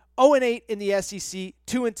 0-8 in the SEC,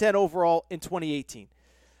 2-10 overall in 2018.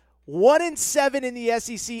 1-7 in the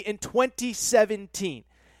SEC in 2017.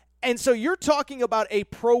 And so you're talking about a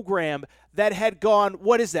program that had gone,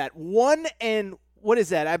 what is that? I'm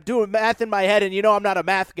doing math in my head, and I'm not a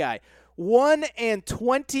math guy.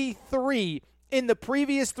 1-23 in the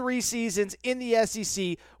previous 3 seasons in the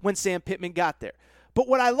SEC when Sam Pittman got there. But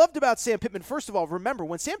what I loved about Sam Pittman, first of all, remember,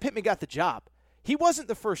 when Sam Pittman got the job, he wasn't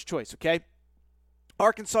the first choice, okay?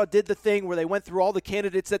 Arkansas did the thing where they went through all the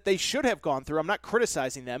candidates that they should have gone through. I'm not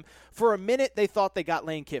criticizing them. For a minute, they thought they got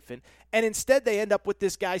Lane Kiffin, and instead they end up with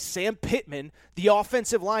this guy, Sam Pittman, the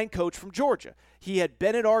offensive line coach from Georgia. He had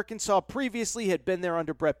been at Arkansas previously, had been there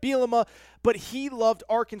under Brett Bielema, but he loved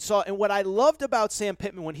Arkansas. And what I loved about Sam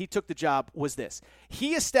Pittman when he took the job was this.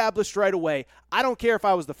 He established right away, I don't care if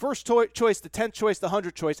I was the first choice, the 10th choice, the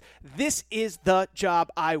 100th choice. This is the job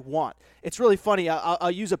I want. It's really funny. I'll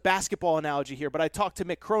use a basketball analogy here, but I talked to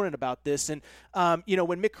Mick Cronin about this. And,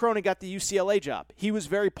 when Mick Cronin got the UCLA job, he was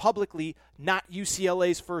very publicly not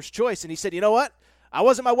UCLA's first choice. And he said, you know what? I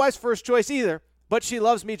wasn't my wife's first choice either, but she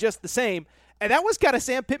loves me just the same. And that was kind of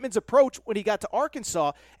Sam Pittman's approach when he got to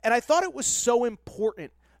Arkansas. And I thought it was so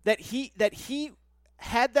important that he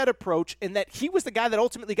had that approach and that he was the guy that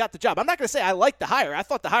ultimately got the job. I'm not going to say I liked the hire. I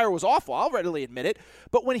thought the hire was awful. I'll readily admit it.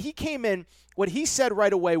 But when he came in, what he said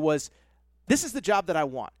right away was, this is the job that I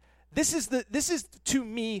want. This is to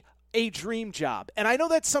me a dream job. And I know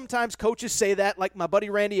that sometimes coaches say that, like my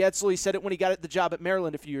buddy Randy Edsel, he said it when he got the job at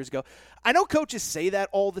Maryland a few years ago. I know coaches say that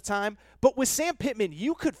all the time, but with Sam Pittman,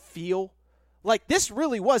 you could feel like this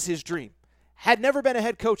really was his dream. Had never been a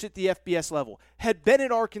head coach at the FBS level, had been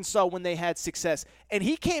in Arkansas when they had success, and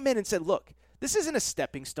he came in and said, look, this isn't a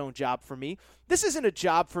stepping stone job for me. This isn't a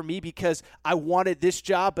job for me because I wanted this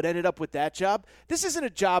job but ended up with that job. This isn't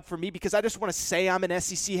a job for me because I just want to say I'm an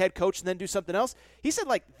SEC head coach and then do something else. He said,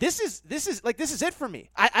 this is it for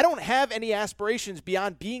me. I don't have any aspirations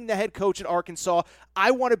beyond being the head coach at Arkansas.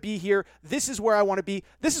 I want to be here. This is where I want to be.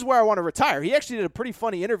 This is where I want to retire. He actually did a pretty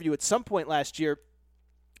funny interview at some point last year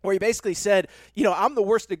where he basically said, I'm the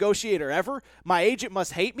worst negotiator ever. My agent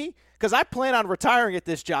must hate me because I plan on retiring at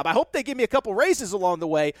this job. I hope they give me a couple raises along the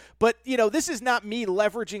way, but, this is not me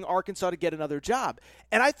leveraging Arkansas to get another job.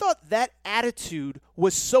 And I thought that attitude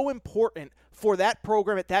was so important for that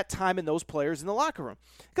program at that time and those players in the locker room.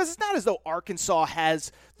 Because it's not as though Arkansas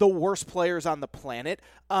has the worst players on the planet.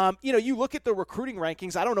 You look at the recruiting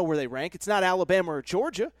rankings, I don't know where they rank. It's not Alabama or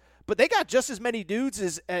Georgia. But they got just as many dudes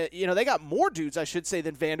as, they got more dudes, I should say,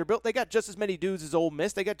 than Vanderbilt. They got just as many dudes as Ole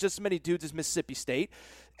Miss. They got just as many dudes as Mississippi State.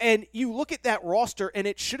 And you look at that roster, and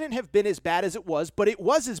it shouldn't have been as bad as it was, but it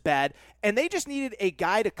was as bad. And they just needed a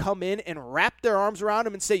guy to come in and wrap their arms around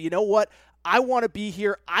him and say, you know what? I want to be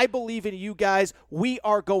here. I believe in you guys. We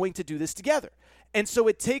are going to do this together. And so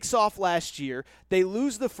it takes off last year. They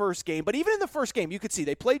lose the first game. But even in the first game, you could see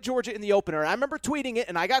they played Georgia in the opener. And I remember tweeting it,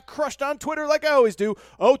 and I got crushed on Twitter like I always do.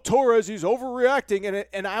 Oh, Torres, he's overreacting.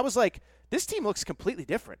 And I was like, this team looks completely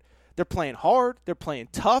different. They're playing hard. They're playing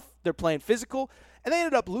tough. They're playing physical. And they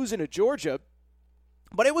ended up losing to Georgia.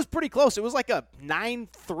 But it was pretty close. It was like a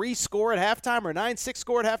 9-3 score at halftime or 9-6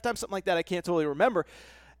 score at halftime, something like that. I can't totally remember.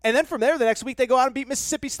 And then from there, the next week, they go out and beat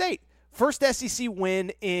Mississippi State. First SEC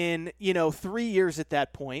win in, 3 years at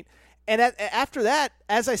that point. And after that,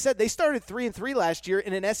 as I said, they started 3-3 last year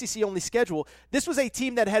in an SEC-only schedule. This was a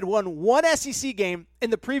team that had won one SEC game in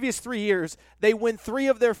the previous 3 years. They win 3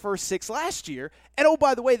 of their first 6 last year. And, oh,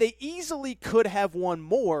 by the way, they easily could have won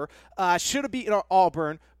more. Should have beaten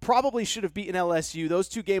Auburn. Probably should have beaten LSU. Those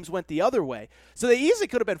 2 games went the other way. So they easily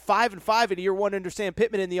could have been 5-5 in year 1 under Sam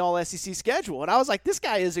Pittman in the All-SEC schedule. And I was like, this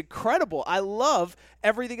guy is incredible. I love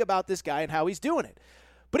everything about this guy and how he's doing it.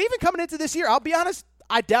 But even coming into this year, I'll be honest,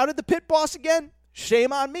 I doubted the Pitt boss again.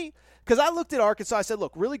 Shame on me. Because I looked at Arkansas. I said,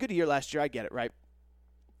 look, really good year last year. I get it, right?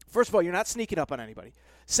 First of all, you're not sneaking up on anybody.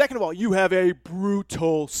 Second of all, you have a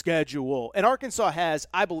brutal schedule. And Arkansas has,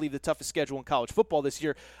 I believe, the toughest schedule in college football this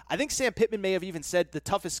year. I think Sam Pittman may have even said the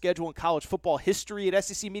toughest schedule in college football history at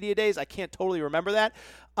SEC Media Days. I can't totally remember that.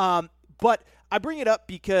 But I bring it up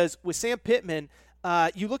because with Sam Pittman,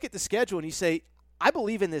 you look at the schedule and you say, I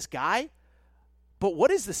believe in this guy, but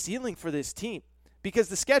what is the ceiling for this team? Because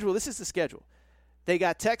the schedule, this is the schedule. They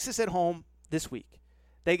got Texas at home this week.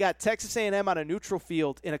 They got Texas A&M on a neutral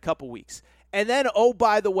field in a couple weeks. And then, oh,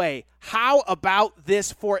 by the way, how about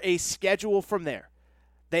this for a schedule from there?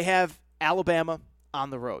 They have Alabama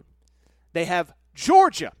on the road. They have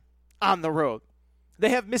Georgia on the road. They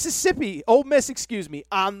have Ole Miss,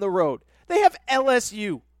 on the road. They have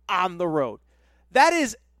LSU on the road. That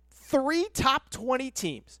is 3 top 20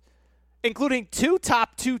 teams, including 2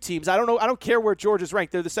 top 2 teams. I don't care where Georgia's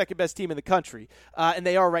ranked. They're the second best team in the country, and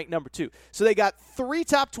they are ranked number 2. So they got 3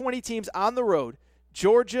 top 20 teams on the road,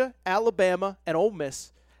 Georgia, Alabama, and Ole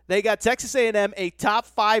Miss. They got Texas A&M, a top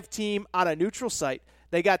 5 team on a neutral site.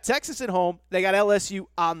 They got Texas at home. They got LSU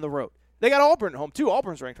on the road. They got Auburn at home, too.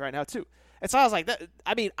 Auburn's ranked right now, too. And so I was like,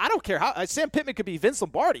 I don't care how. Sam Pittman could be Vince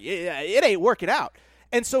Lombardi. It ain't working out.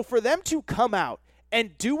 And so for them to come out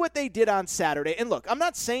and do what they did on Saturday, and look, I'm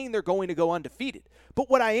not saying they're going to go undefeated, but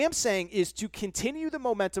what I am saying is to continue the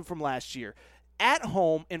momentum from last year at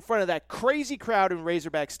home in front of that crazy crowd in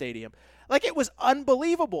Razorback Stadium. Like, it was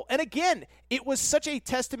unbelievable. And again, it was such a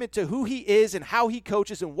testament to who he is and how he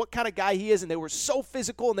coaches and what kind of guy he is. And they were so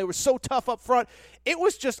physical and they were so tough up front. It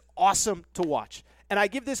was just awesome to watch. And I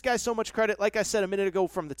give this guy so much credit, like I said a minute ago,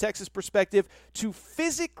 from the Texas perspective, to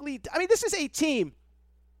physically – I mean, this is a team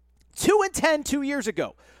 2-10 2 years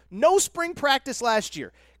ago. No spring practice last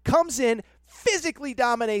year. Comes in, physically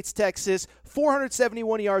dominates Texas,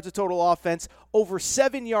 471 yards of total offense, over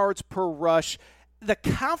 7 yards per rush. The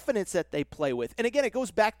confidence that they play with. And again, it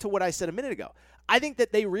goes back to what I said a minute ago. I think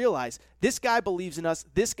that they realize this guy believes in us.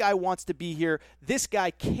 This guy wants to be here. This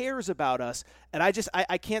guy cares about us. And I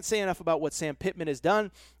can't say enough about what Sam Pittman has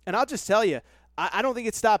done. And I'll just tell you, I don't think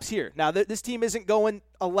it stops here. Now, this team isn't going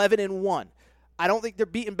 11-1. I don't think they're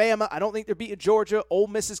beating Bama. I don't think they're beating Georgia. Ole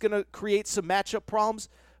Miss is going to create some matchup problems.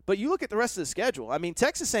 But you look at the rest of the schedule. I mean,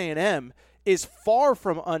 Texas A&M is far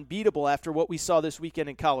from unbeatable after what we saw this weekend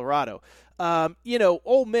in Colorado.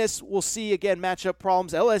 Ole Miss, we'll see, again, matchup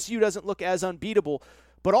problems. LSU doesn't look as unbeatable.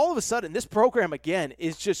 But all of a sudden, this program, again,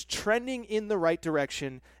 is just trending in the right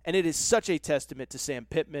direction, and it is such a testament to Sam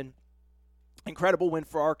Pittman. Incredible win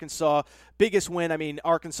for Arkansas. Biggest win. I mean,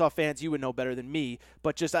 Arkansas fans, you would know better than me.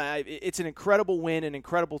 But just it's an incredible win, an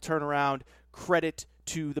incredible turnaround. Credit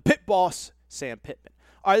to the pit boss, Sam Pittman.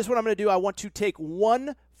 All right, this is what I'm going to do. I want to take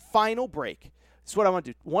one final break. This is what I want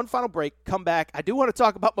to do. One final break. Come back. I do want to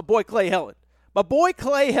talk about my boy Clay Helton. My boy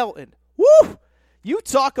Clay Helton. Woo! You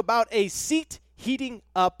talk about a seat heating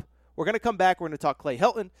up. We're going to come back. We're going to talk Clay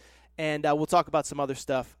Helton, and we'll talk about some other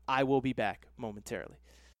stuff. I will be back momentarily.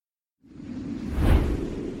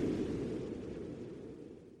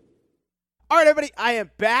 All right, everybody. I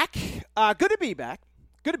am back. Good to be back.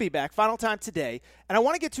 Good to be back. Final time today. And I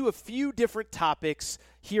want to get to a few different topics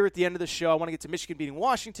here at the end of the show. I want to get to Michigan beating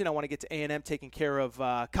Washington. I want to get to A&M taking care of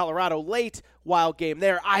Colorado late. Wild game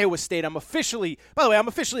there. Iowa State. I'm officially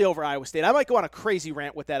over Iowa State. I might go on a crazy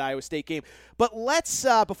rant with that Iowa State game. But let's,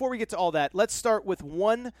 before we get to all that, let's start with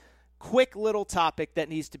one quick little topic that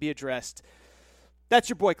needs to be addressed. That's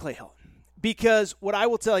your boy Clay Helton. Because what I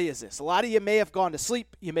will tell you is this. A lot of you may have gone to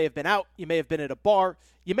sleep. You may have been out. You may have been at a bar.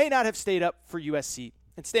 You may not have stayed up for USC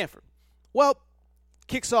and Stanford. Well,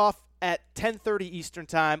 kicks off at 10:30 Eastern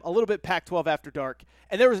time, a little bit Pac-12 after dark,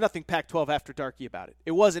 and there was nothing Pac-12 after darky about it.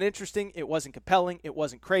 It wasn't interesting. It wasn't compelling. It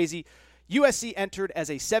wasn't crazy. USC entered as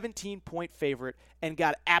a 17-point favorite and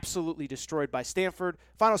got absolutely destroyed by Stanford.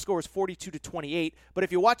 Final score was 42-28. But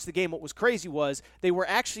if you watch the game, what was crazy was they were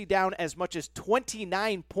actually down as much as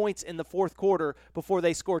 29 points in the fourth quarter before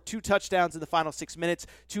they scored 2 touchdowns in the final 6 minutes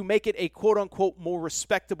to make it a quote-unquote more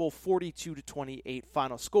respectable 42-28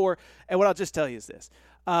 final score. And what I'll just tell you is this.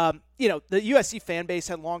 The USC fan base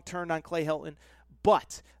had long turned on Clay Helton,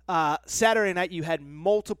 but Saturday night you had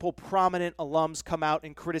multiple prominent alums come out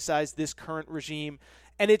and criticize this current regime,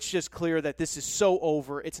 and it's just clear that this is so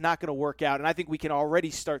over. It's not going to work out, and I think we can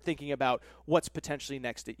already start thinking about what's potentially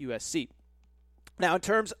next at USC. Now, in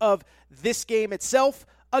terms of this game itself,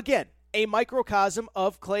 again, a microcosm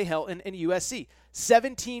of Clay Helton and USC.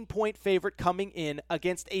 17-point favorite coming in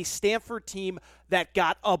against a Stanford team that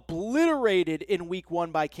got obliterated in Week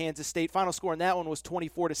 1 by Kansas State. Final score in that one was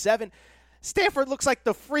 24-7. Stanford looks like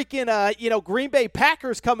the freaking, Green Bay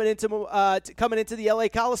Packers coming into the LA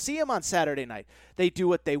Coliseum on Saturday night. They do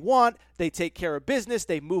what they want. They take care of business.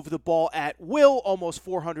 They move the ball at will, almost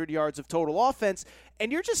 400 yards of total offense.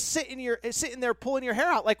 And you're just sitting there pulling your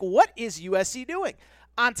hair out like, what is USC doing?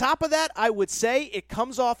 On top of that, I would say it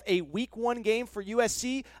comes off a Week 1 game for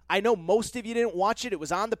USC. I know most of you didn't watch it. It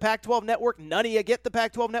was on the Pac-12 Network. None of you get the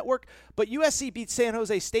Pac-12 Network. But USC beat San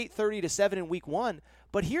Jose State 30-7 in Week 1.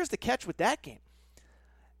 But here's the catch with that game.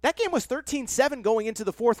 That game was 13-7 going into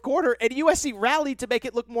the fourth quarter, and USC rallied to make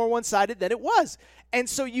it look more one-sided than it was. And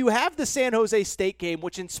so you have the San Jose State game,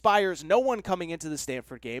 which inspires no one coming into the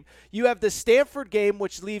Stanford game. You have the Stanford game,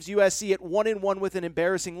 which leaves USC at 1-1 with an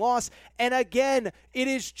embarrassing loss. And again, it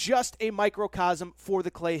is just a microcosm for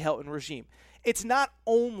the Clay Helton regime. It's not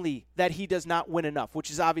only that he does not win enough,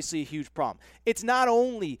 which is obviously a huge problem. It's not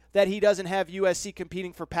only that he doesn't have USC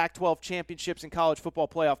competing for Pac-12 championships and college football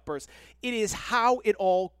playoff berths. It is how it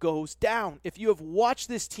all goes down. If you have watched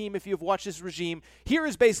this team, if you have watched this regime, here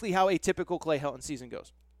is basically how a typical Clay Helton season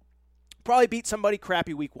goes. Probably beat somebody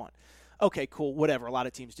crappy Week 1. Okay, cool, whatever. A lot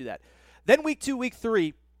of teams do that. Then week 2, week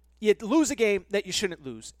 3, you lose a game that you shouldn't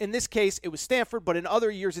lose. In this case, it was Stanford, but in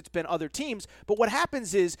other years, it's been other teams. But what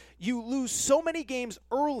happens is you lose so many games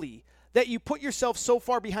early that you put yourself so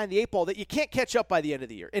far behind the 8 ball that you can't catch up by the end of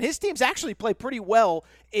the year. And his teams actually play pretty well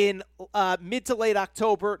in mid to late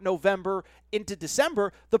October, November, into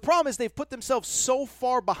December. The problem is they've put themselves so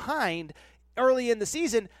far behind early in the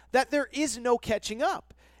season that there is no catching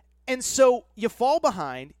up. And so you fall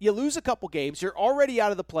behind, you lose a couple games, you're already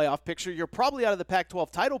out of the playoff picture, you're probably out of the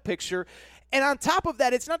Pac-12 title picture, and on top of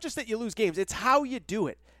that, it's not just that you lose games, it's how you do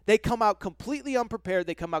it. They come out completely unprepared,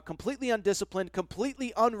 they come out completely undisciplined,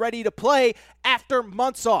 completely unready to play after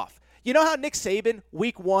months off. You know how Nick Saban,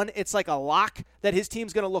 week 1, it's like a lock that his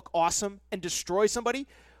team's going to look awesome and destroy somebody?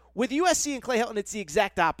 With USC and Clay Helton, it's the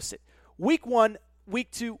exact opposite. Week 1,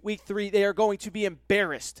 Week 2, Week 3, they are going to be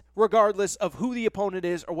embarrassed regardless of who the opponent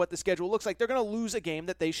is or what the schedule looks like. They're going to lose a game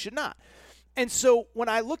that they should not. And so when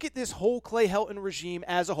I look at this whole Clay Helton regime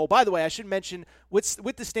as a whole, by the way, I should mention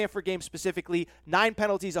with the Stanford game specifically, 9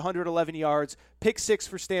 penalties, 111 yards, pick 6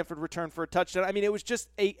 for Stanford, return for a touchdown. I mean, it was just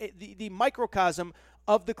the microcosm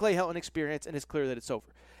of the Clay Helton experience, and it's clear that it's over.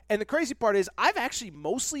 And the crazy part is I've actually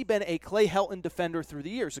mostly been a Clay Helton defender through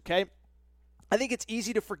the years, okay? I think it's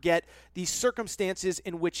easy to forget the circumstances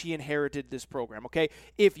in which he inherited this program, okay?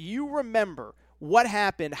 If you remember what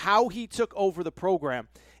happened, how he took over the program,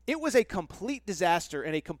 it was a complete disaster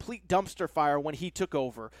and a complete dumpster fire when he took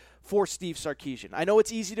over for Steve Sarkisian. I know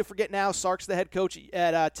it's easy to forget now. Sark's the head coach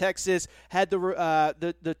at Texas, had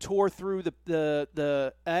the tour through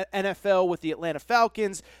the NFL with the Atlanta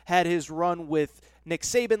Falcons, had his run with Nick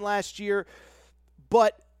Saban last year,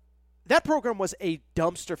 but that program was a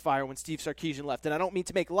dumpster fire when Steve Sarkisian left, and I don't mean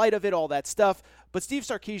to make light of it, all that stuff, but Steve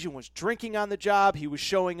Sarkisian was drinking on the job. He was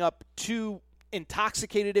showing up too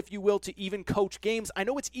intoxicated, if you will, to even coach games. I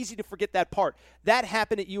know it's easy to forget that part. That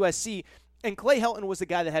happened at USC, and Clay Helton was the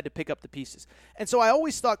guy that had to pick up the pieces. And so I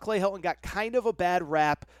always thought Clay Helton got kind of a bad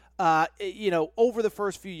rap over the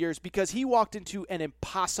first few years because he walked into an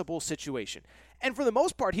impossible situation. And for the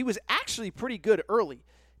most part, he was actually pretty good early.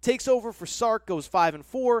 Takes over for Sark, goes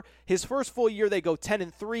 5-4. His first full year, they go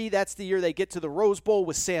 10-3. That's the year they get to the Rose Bowl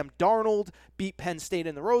with Sam Darnold, beat Penn State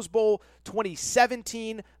in the Rose Bowl.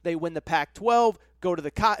 2017, they win the Pac-12, go to the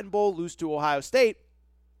Cotton Bowl, lose to Ohio State.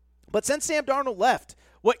 But since Sam Darnold left,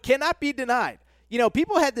 what cannot be denied,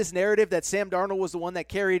 people had this narrative that Sam Darnold was the one that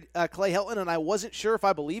carried Clay Helton, and I wasn't sure if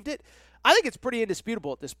I believed it. I think it's pretty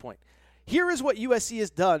indisputable at this point. Here is what USC has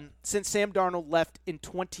done since Sam Darnold left in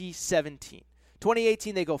 2017.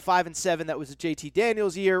 2018, they go 5-7. That was a JT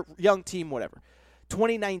Daniels year, young team, whatever.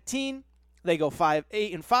 2019, they go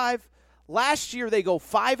 8-5. Last year, they go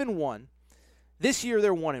 5-1. This year,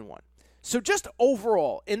 they're 1-1. So just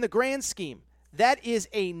overall, in the grand scheme, that is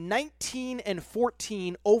a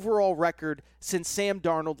 19-14 overall record since Sam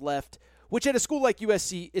Darnold left, which at a school like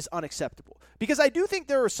USC is unacceptable. Because I do think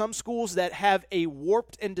there are some schools that have a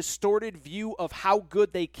warped and distorted view of how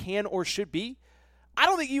good they can or should be. I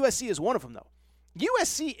don't think USC is one of them, though.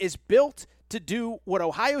 USC is built to do what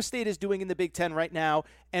Ohio State is doing in the Big Ten right now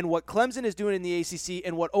and what Clemson is doing in the ACC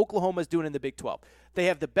and what Oklahoma is doing in the Big 12. They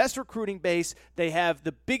have the best recruiting base. They have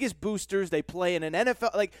the biggest boosters. They play in an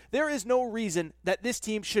NFL. There is no reason that this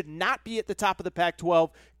team should not be at the top of the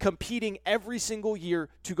Pac-12 competing every single year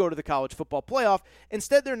to go to the college football playoff.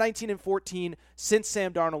 Instead, they're 19-14 since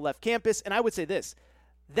Sam Darnold left campus. And I would say this,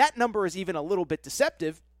 that number is even a little bit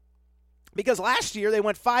deceptive, because last year they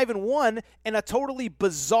went 5-1 in a totally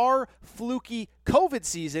bizarre, fluky COVID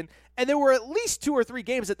season, and there were at least 2 or 3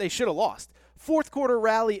 games that they should have lost. Fourth quarter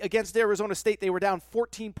rally against Arizona State, they were down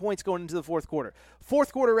 14 points going into the fourth quarter.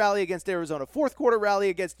 Fourth quarter rally against Arizona. Fourth quarter rally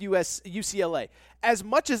against UCLA. As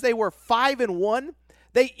much as they were 5-1,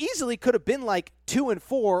 they easily could have been like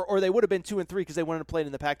 2-4, or they would have been 2-3 because they wouldn't have played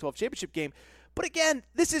in the Pac-12 championship game. But again,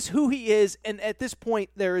 this is who he is, and at this point,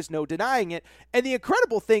 there is no denying it. And the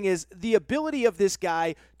incredible thing is the ability of this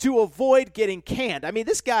guy to avoid getting canned. I mean,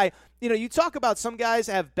 this guy, you talk about some guys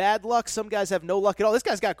have bad luck, some guys have no luck at all. This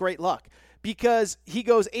guy's got great luck because he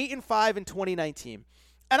goes 8-5 in 2019.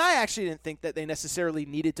 And I actually didn't think that they necessarily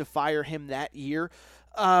needed to fire him that year.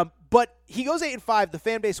 But he goes 8-5. The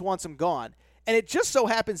fan base wants him gone. And it just so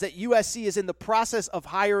happens that USC is in the process of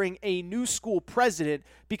hiring a new school president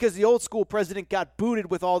because the old school president got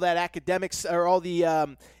booted with all that academics or all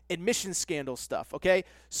the admission scandal stuff, okay?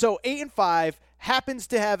 So 8-5 happens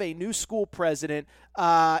to have a new school president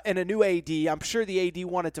and a new AD. I'm sure the AD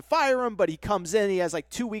wanted to fire him, but he comes in. He has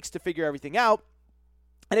like 2 weeks to figure everything out.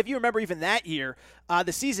 And if you remember, even that year,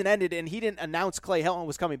 the season ended and he didn't announce Clay Helton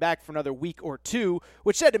was coming back for another week or two,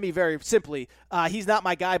 which said to me very simply, he's not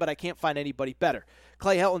my guy, but I can't find anybody better.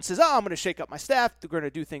 Clay Helton says, I'm going to shake up my staff. They're going to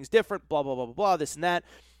do things different, blah, blah, blah, blah, blah, this and that.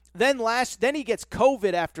 Then he gets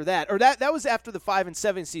COVID after that, or that was after the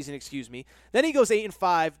 5-7 season, excuse me. Then he goes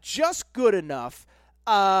 8-5, just good enough.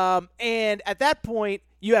 And at that point,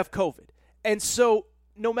 you have COVID. And so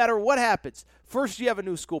no matter what happens, first you have a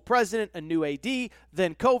new school president, a new AD,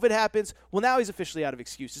 then COVID happens. Well, now he's officially out of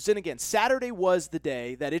excuses. And again, Saturday was the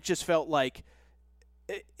day that it just felt like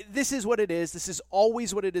this is what it is. This is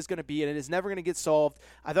always what it is going to be, and it is never going to get solved.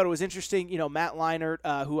 I thought it was interesting, Matt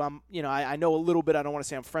Leinart, who I know a little bit. I don't want to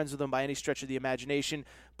say I'm friends with him by any stretch of the imagination,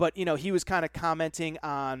 but, he was kind of commenting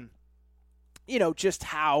on, just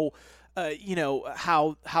how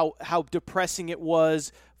depressing it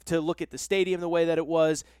was to look at the stadium the way that it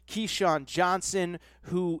was. Keyshawn Johnson,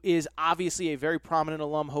 who is obviously a very prominent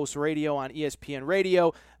alum, hosts radio on ESPN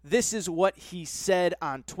Radio. This is what he said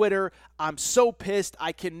on Twitter. I'm so pissed.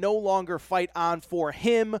 I can no longer fight on for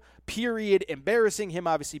him, period. Embarrassing him,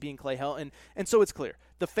 obviously being Clay Helton. And so it's clear.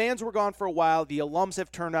 The fans were gone for a while. The alums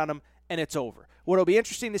have turned on him, and it's over. What'll be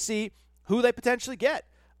interesting to see who they potentially get.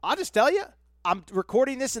 I'll just tell you, I'm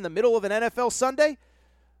recording this in the middle of an NFL Sunday.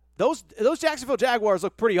 Those Jacksonville Jaguars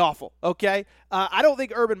look pretty awful, okay? I don't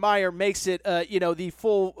think Urban Meyer makes it, the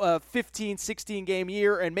full 15, 16-game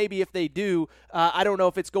year, and maybe if they do, I don't know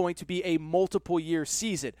if it's going to be a multiple-year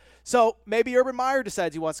season. So maybe Urban Meyer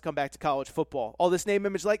decides he wants to come back to college football. All this name,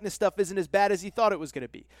 image, likeness stuff isn't as bad as he thought it was going to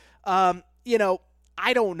be.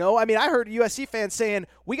 I don't know. I mean, I heard USC fans saying,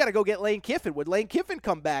 we got to go get Lane Kiffin. Would Lane Kiffin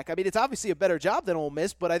come back? I mean, it's obviously a better job than Ole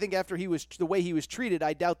Miss, but I think after the way he was treated,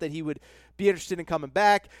 I doubt that he would be interested in coming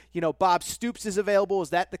back. Bob Stoops is available. Is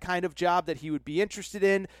that the kind of job that he would be interested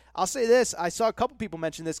in? I'll say this. I saw a couple people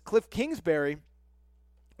mention this. Cliff Kingsbury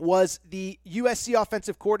was the USC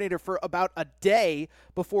offensive coordinator for about a day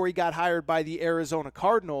before he got hired by the Arizona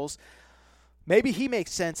Cardinals. Maybe he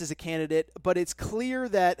makes sense as a candidate, but it's clear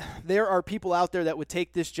that there are people out there that would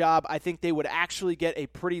take this job. I think they would actually get a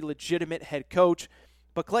pretty legitimate head coach,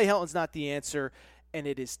 but Clay Helton's not the answer, and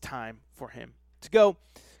it is time for him to go.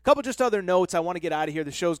 A couple just other notes. I want to get out of here.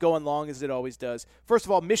 The show's going long as it always does. First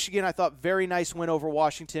of all, Michigan, I thought very nice win over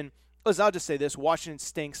Washington. Listen, I'll just say this. Washington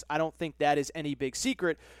stinks. I don't think that is any big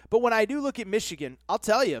secret. But when I do look at Michigan, I'll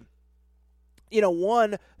tell you,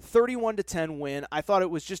 one 31-10 win. I thought it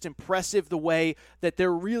was just impressive the way that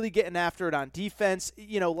they're really getting after it on defense.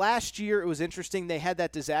 Last year it was interesting. They had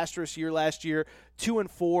that disastrous year last year,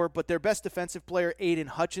 2-4, but their best defensive player, Aiden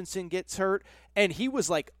Hutchinson, gets hurt, and he was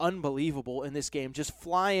unbelievable in this game, just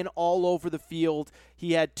flying all over the field.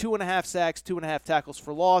 He had 2.5 sacks, 2.5 tackles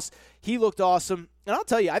for loss. He looked awesome. And I'll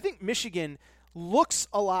tell you, I think Michigan looks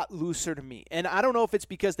a lot looser to me. And I don't know if it's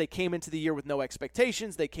because they came into the year with no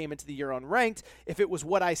expectations, they came into the year unranked, if it was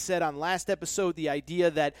what I said on last episode, the idea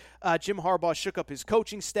that Jim Harbaugh shook up his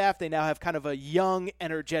coaching staff. They now have kind of a young,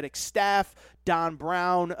 energetic staff. Don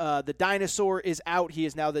Brown, the dinosaur, is out. He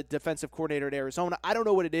is now the defensive coordinator at Arizona. I don't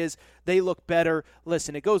know what it is. They look better.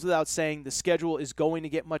 Listen, it goes without saying the schedule is going to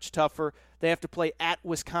get much tougher. They have to play at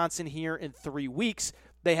Wisconsin here in 3 weeks.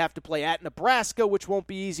 They have to play at Nebraska, which won't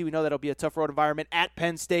be easy. We know that'll be a tough road environment. At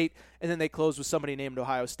Penn State, and then they close with somebody named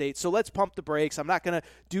Ohio State. So let's pump the brakes. I'm not going to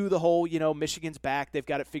do the whole, Michigan's back, they've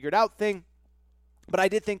got it figured out thing. But I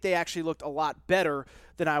did think they actually looked a lot better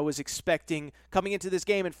than I was expecting coming into this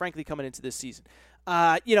game and, frankly, coming into this season.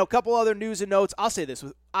 A couple other news and notes. I'll say this.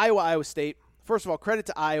 With Iowa State, first of all, credit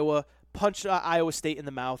to Iowa. Punched Iowa State in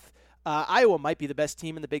the mouth. Iowa might be the best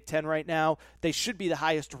team in the Big Ten right now. They should be the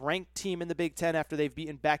highest-ranked team in the Big Ten after they've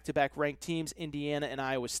beaten back-to-back ranked teams, Indiana and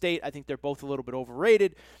Iowa State. I think they're both a little bit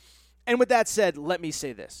overrated. And with that said, let me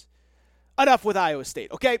say this. Enough with Iowa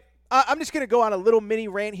State, okay? I'm just going to go on a little mini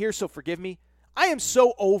rant here, so forgive me. I am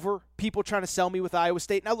so over people trying to sell me with Iowa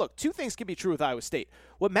State. Now, look, two things can be true with Iowa State.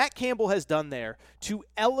 What Matt Campbell has done there to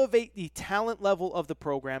elevate the talent level of the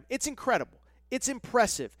program, it's incredible. It's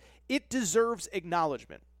impressive. It deserves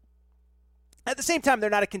acknowledgement. At the same time, they're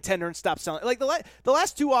not a contender and stop selling. Like the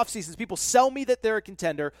last two off seasons, people sell me that they're a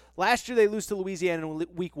contender. Last year, they lose to Louisiana in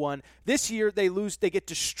week 1. This year, they get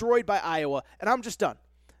destroyed by Iowa, and I'm just done.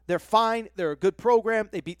 They're fine. They're a good program.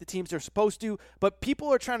 They beat the teams they're supposed to. But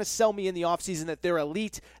people are trying to sell me in the offseason that they're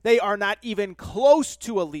elite. They are not even close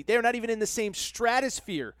to elite. They are not even in the same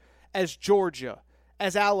stratosphere as Georgia,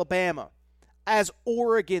 as Alabama, as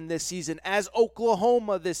Oregon this season, as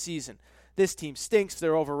Oklahoma this season. This team stinks.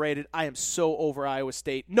 They're overrated. I am so over Iowa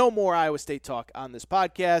State. No more Iowa State talk on this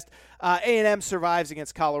podcast. A&M survives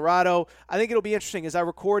against Colorado. I think it'll be interesting. As I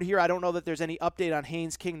record here, I don't know that there's any update on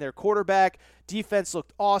Haynes King, their quarterback. Defense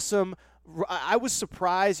looked awesome. I was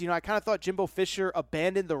surprised. I kind of thought Jimbo Fisher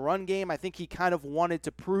abandoned the run game. I think he kind of wanted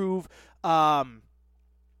to prove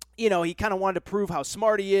he kind of wanted to prove how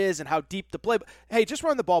smart he is and how deep the play. But, hey, just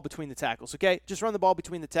run the ball between the tackles, okay? Just run the ball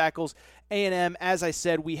between the tackles. A&M, as I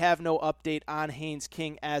said, we have no update on Haynes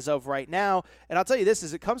King as of right now. And I'll tell you this,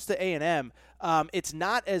 as it comes to A&M, it's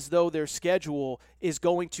not as though their schedule is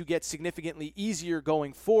going to get significantly easier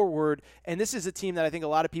going forward. And this is a team that I think a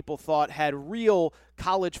lot of people thought had real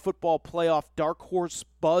college football playoff dark horse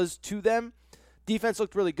buzz to them. Defense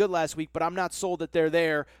looked really good last week, but I'm not sold that they're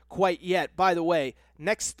there quite yet. By the way,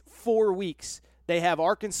 next 4 weeks, they have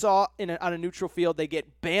Arkansas on a neutral field. They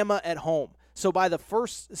get Bama at home. So by the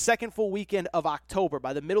second full weekend of October,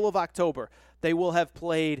 by the middle of October, they will have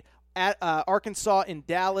played at Arkansas in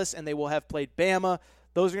Dallas, and they will have played Bama.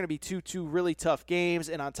 Those are going to be two really tough games.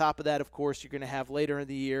 And on top of that, of course, you're going to have later in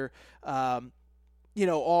the year, Auburn,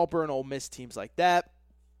 Ole Miss, teams like that.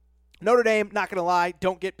 Notre Dame, not going to lie,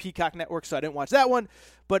 don't get Peacock Network, so I didn't watch that one.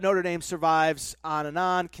 But Notre Dame survives on and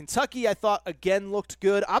on. Kentucky, I thought, again, looked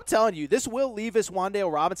good. I'm telling you, this Will Levis,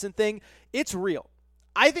 Wan'Dale Robinson thing, it's real.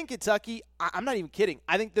 I think Kentucky, I'm not even kidding,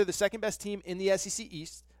 I think they're the second-best team in the SEC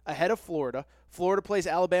East, ahead of Florida. Florida plays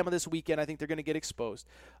Alabama this weekend. I think they're going to get exposed.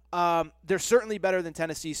 They're certainly better than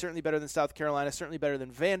Tennessee, certainly better than South Carolina, certainly better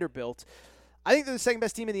than Vanderbilt. I think they're the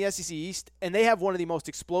second-best team in the SEC East, and they have one of the most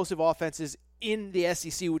explosive offenses in the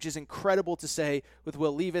SEC, which is incredible to say with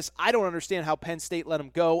Will Levis. I don't understand how Penn State let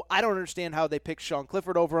him go. I don't understand how they picked Sean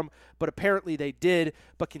Clifford over him, but apparently they did.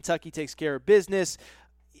 But Kentucky takes care of business.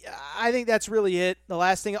 I think that's really it. The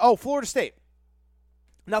last thing, Florida State.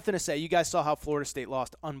 Nothing to say. You guys saw how Florida State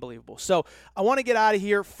lost. Unbelievable. So I want to get out of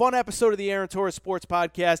here. Fun episode of the Aaron Torres Sports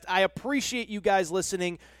Podcast. I appreciate you guys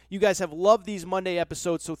listening. You guys have loved these Monday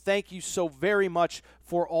episodes, so thank you so very much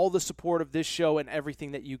for all the support of this show and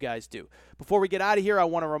everything that you guys do. Before we get out of here, I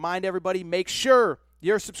want to remind everybody, make sure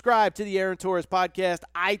you're subscribed to the Aaron Torres Podcast,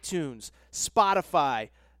 iTunes, Spotify,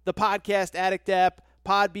 the Podcast Addict app,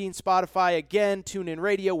 Podbean, Spotify, again, TuneIn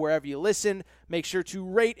Radio, wherever you listen. Make sure to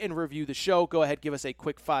rate and review the show. Go ahead, give us a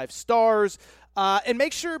quick 5 stars. And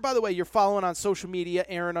make sure, by the way, you're following on social media,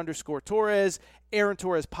 Aaron_Torres, Aaron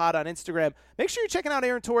Torres Pod on Instagram. Make sure you're checking out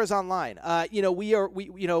Aaron Torres online.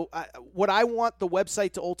 What I want the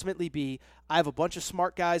website to ultimately be, I have a bunch of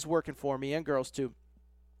smart guys working for me, and girls too.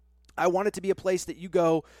 I want it to be a place that you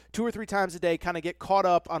go 2 or 3 times a day, kind of get caught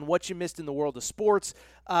up on what you missed in the world of sports,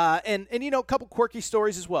 and a couple quirky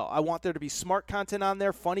stories as well. I want there to be smart content on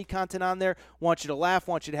there, funny content on there, want you to laugh,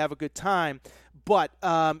 want you to have a good time. But,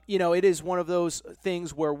 it is one of those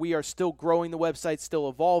things where we are still growing the website, still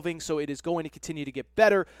evolving, so it is going to continue to get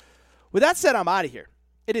better. With that said, I'm out of here.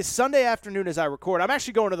 It is Sunday afternoon as I record. I'm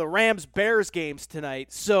actually going to the Rams-Bears games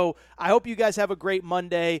tonight, so I hope you guys have a great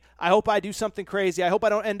Monday. I hope I do something crazy. I hope I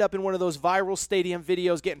don't end up in one of those viral stadium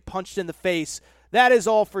videos getting punched in the face. That is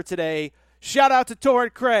all for today. Shout out to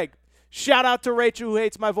Torrent Craig. Shout out to Rachel, who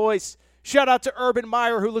hates my voice. Shout out to Urban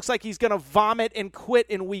Meyer, who looks like he's going to vomit and quit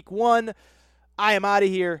in week 1. I am out of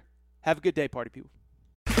here. Have a good day, party people.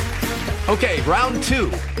 Okay, round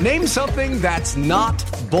 2. Name something that's not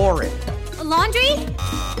boring. A laundry?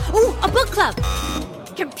 Ooh, a book club.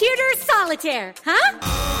 Computer solitaire, huh?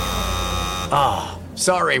 Ah,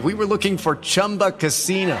 sorry, we were looking for Chumba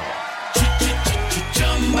Casino.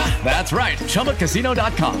 That's right,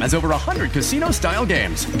 ChumbaCasino.com has over 100 casino-style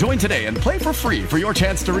games. Join today and play for free for your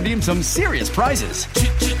chance to redeem some serious prizes.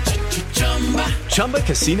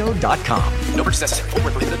 ChumbaCasino.com. No purchase necessary. Void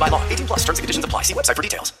where prohibited by law. 18+ terms and conditions apply. See website for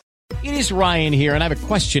details. It is Ryan here, and I have a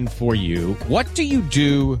question for you. What do you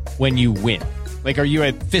do when you win? Like, are you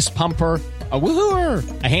a fist pumper, a woo-hooer,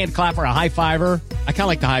 a hand clapper, a high-fiver? I kind of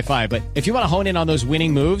like the high-five, but if you want to hone in on those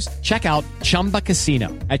winning moves, check out Chumba Casino.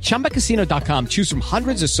 At ChumbaCasino.com, choose from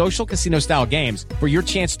hundreds of social casino-style games for your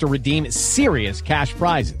chance to redeem serious cash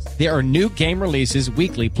prizes. There are new game releases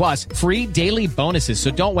weekly, plus free daily bonuses, so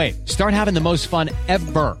don't wait. Start having the most fun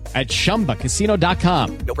ever at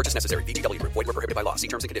ChumbaCasino.com. No purchase necessary. VGW. Void where prohibited by law. See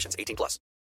terms and conditions. 18+.